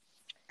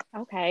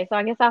 Okay, so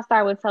I guess I'll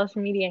start with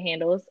social media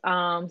handles.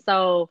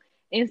 So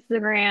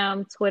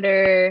Instagram,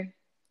 Twitter.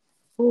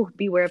 Ooh,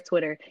 beware of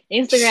Twitter.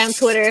 Instagram,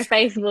 Twitter,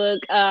 Facebook.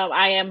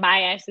 I am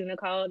by Ashley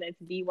Nicole. That's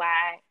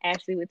BY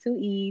Ashley with 2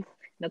 E's,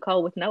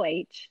 Nicole with no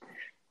H.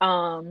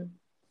 And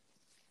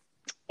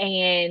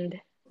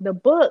the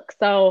book.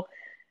 So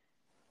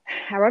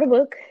I wrote a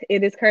book.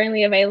 It is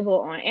currently available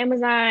on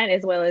Amazon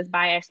as well as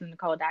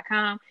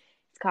byashleynicole.com.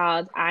 It's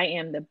called I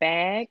Am the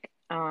Bag.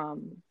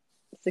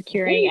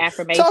 Securing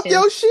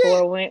affirmations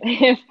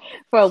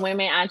for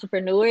women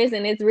entrepreneurs.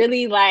 And it's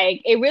really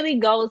like, it really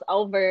goes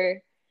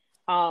over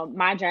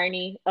my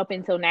journey up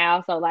until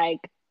now. So like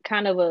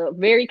kind of a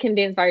very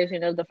condensed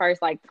version of the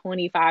first like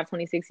 25,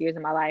 26 years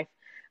of my life.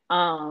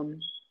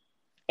 And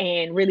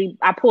really,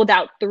 I pulled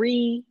out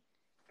 3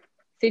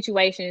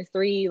 situations,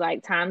 3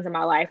 like times in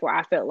my life where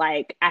I felt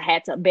like I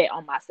had to bet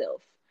on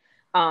myself.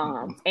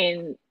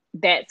 And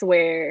that's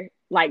where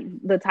like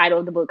the title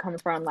of the book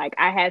comes from. Like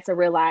I had to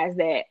realize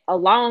that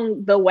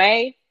along the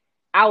way,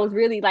 I was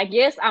really like,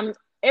 yes,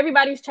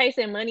 everybody's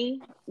chasing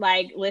money.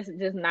 Like, let's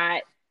just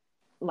not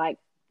like,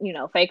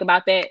 fake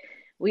about that.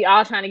 We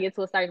all trying to get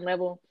to a certain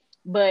level.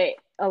 But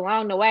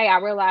along the way, I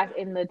realized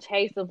in the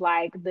chase of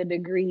like the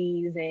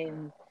degrees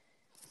and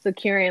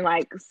securing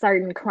like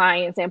certain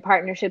clients and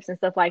partnerships and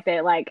stuff like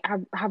that, like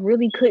I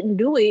really couldn't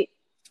do it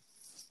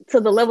to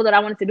the level that I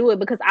wanted to do it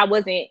because I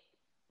wasn't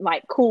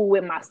like cool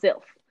with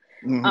myself.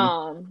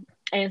 Mm-hmm.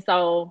 And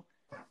so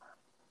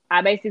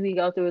I basically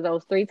go through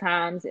those 3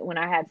 times when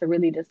I had to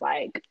really just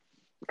like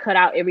cut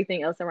out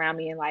everything else around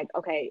me and like,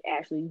 okay,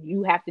 Ashley,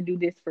 you have to do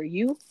this for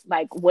you.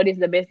 Like, what is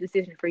the best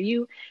decision for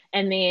you?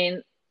 And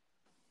then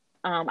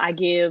I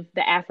give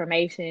the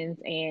affirmations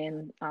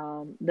and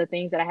the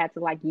things that I had to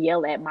like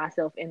yell at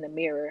myself in the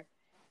mirror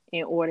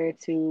in order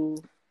to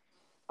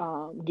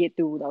get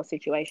through those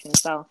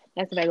situations. So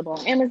that's available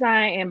on Amazon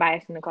and by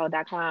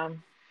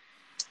AshleyNicole.com.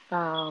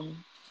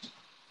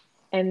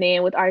 And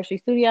then with Artistry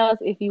Studios,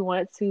 if you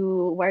want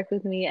to work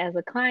with me as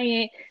a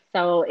client,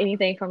 so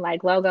anything from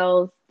like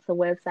logos to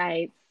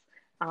websites,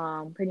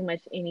 pretty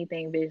much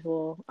anything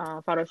visual,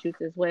 photo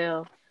shoots as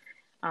well.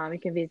 You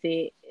can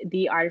visit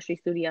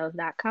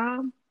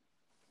theartistrystudios.com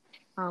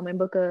and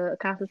book a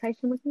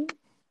consultation with me.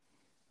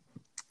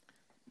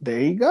 There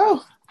you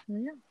go.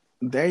 Yeah.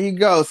 There you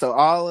go. So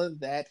all of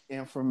that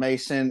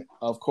information,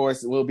 of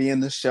course, will be in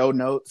the show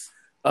notes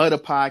of the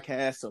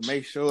podcast. So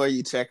make sure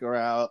you check her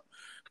out.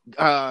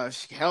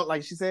 She can help,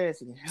 like she said,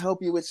 she can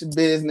help you with your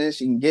business.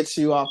 She can get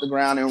you off the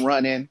ground and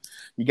running.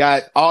 You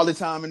got all the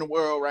time in the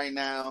world right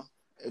now.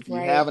 If you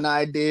have an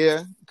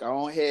idea,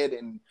 go ahead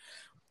and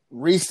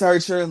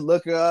research her,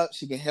 look her up.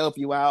 She can help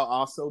you out.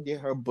 Also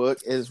get her book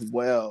as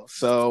well.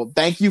 So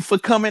thank you for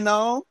coming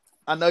on.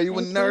 I know you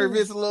were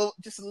nervous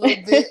just a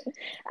little bit.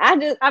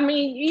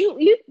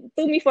 You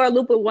threw me for a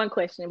loop with one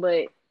question,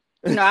 but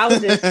I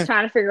was just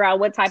trying to figure out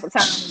what type of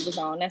time it was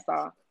on. That's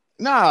all.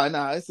 No,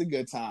 it's a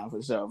good time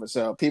for sure.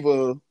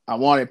 I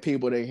wanted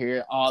people to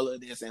hear all of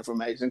this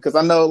information because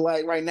I know,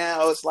 like right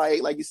now, it's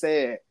like you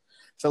said,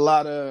 it's a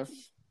lot of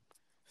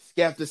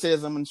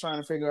skepticism and trying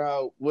to figure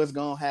out what's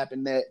gonna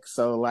happen next.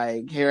 So,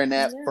 like hearing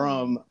that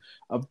from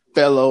a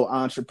fellow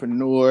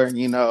entrepreneur,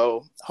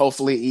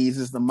 hopefully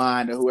eases the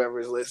mind of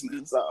whoever is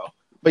listening. So,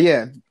 but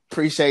yeah,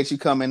 appreciate you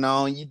coming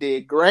on. You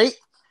did great.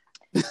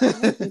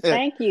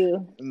 Thank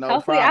you. No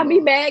hopefully, problem. I'll be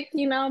back.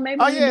 Maybe.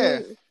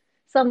 Do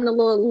something a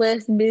little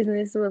less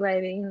business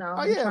related,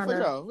 Oh yeah,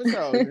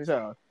 for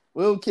sure.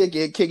 We'll kick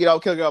it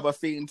off our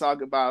feet and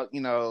talk about,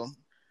 and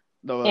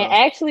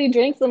actually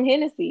drink some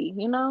Hennessy,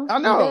 I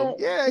know.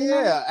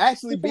 Yeah.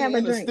 Actually be in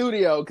the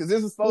studio because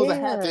this is supposed to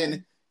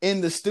happen in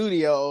the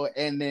studio,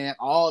 and then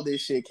all this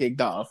shit kicked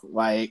off.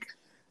 Like,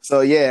 so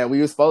yeah, we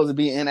were supposed to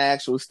be in the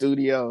actual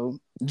studio,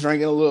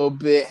 drinking a little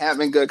bit,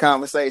 having good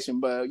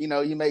conversation, but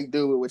you make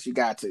do with what you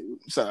got to.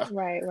 So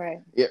right.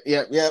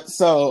 Yep.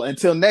 So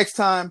until next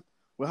time.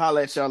 We'll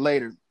holler at y'all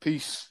later.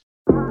 Peace.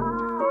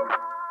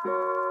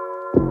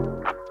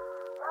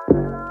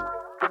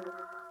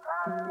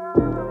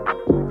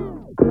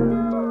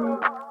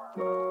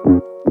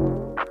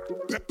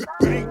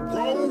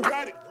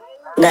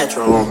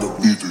 Natural on the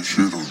beat and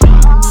shit.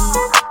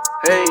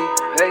 Hey,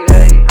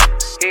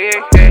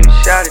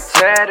 shout it,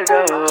 tatted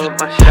up,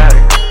 my shot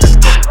it.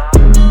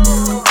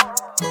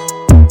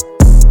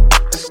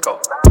 Let's go.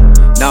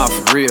 Nah,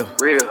 for real.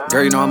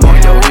 Girl, I'm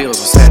on your heels.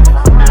 What's happening?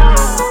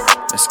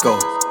 Let's go.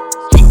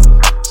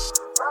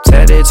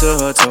 Tatted to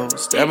her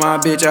toes. That my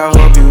bitch, I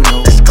hope you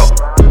know. Let's go.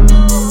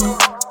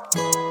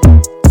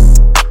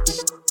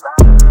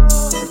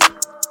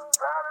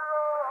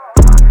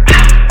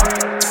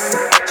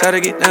 Try to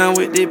get down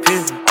with the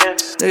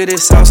pimpin'. Look at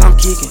this sauce I'm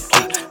kicking.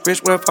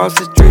 Rich where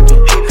faucets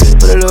dripping.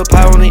 Put a little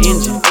power on the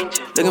engine.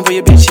 Looking for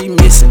your bitch, she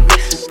missing.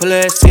 Pull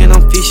her ass in,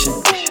 I'm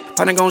fishing.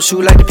 Partner gon'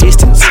 shoot like the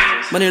Pistons.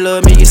 Money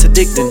love me, it's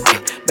addicting.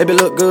 Baby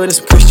look good and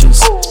some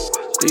Christians.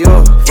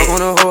 Yo, fuck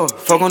on a whore,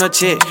 fuck on a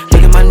chick.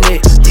 Look at my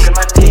neck.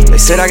 They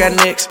said I got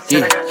next.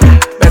 Yeah,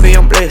 baby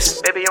I'm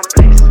blessed.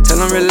 Tell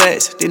them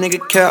relax. These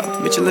nigga cap,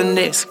 Mitchell and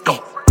Ness.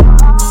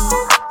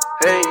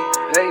 Hey,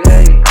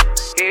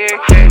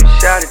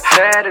 shout it,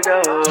 tatted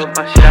up,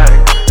 my shot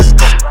it.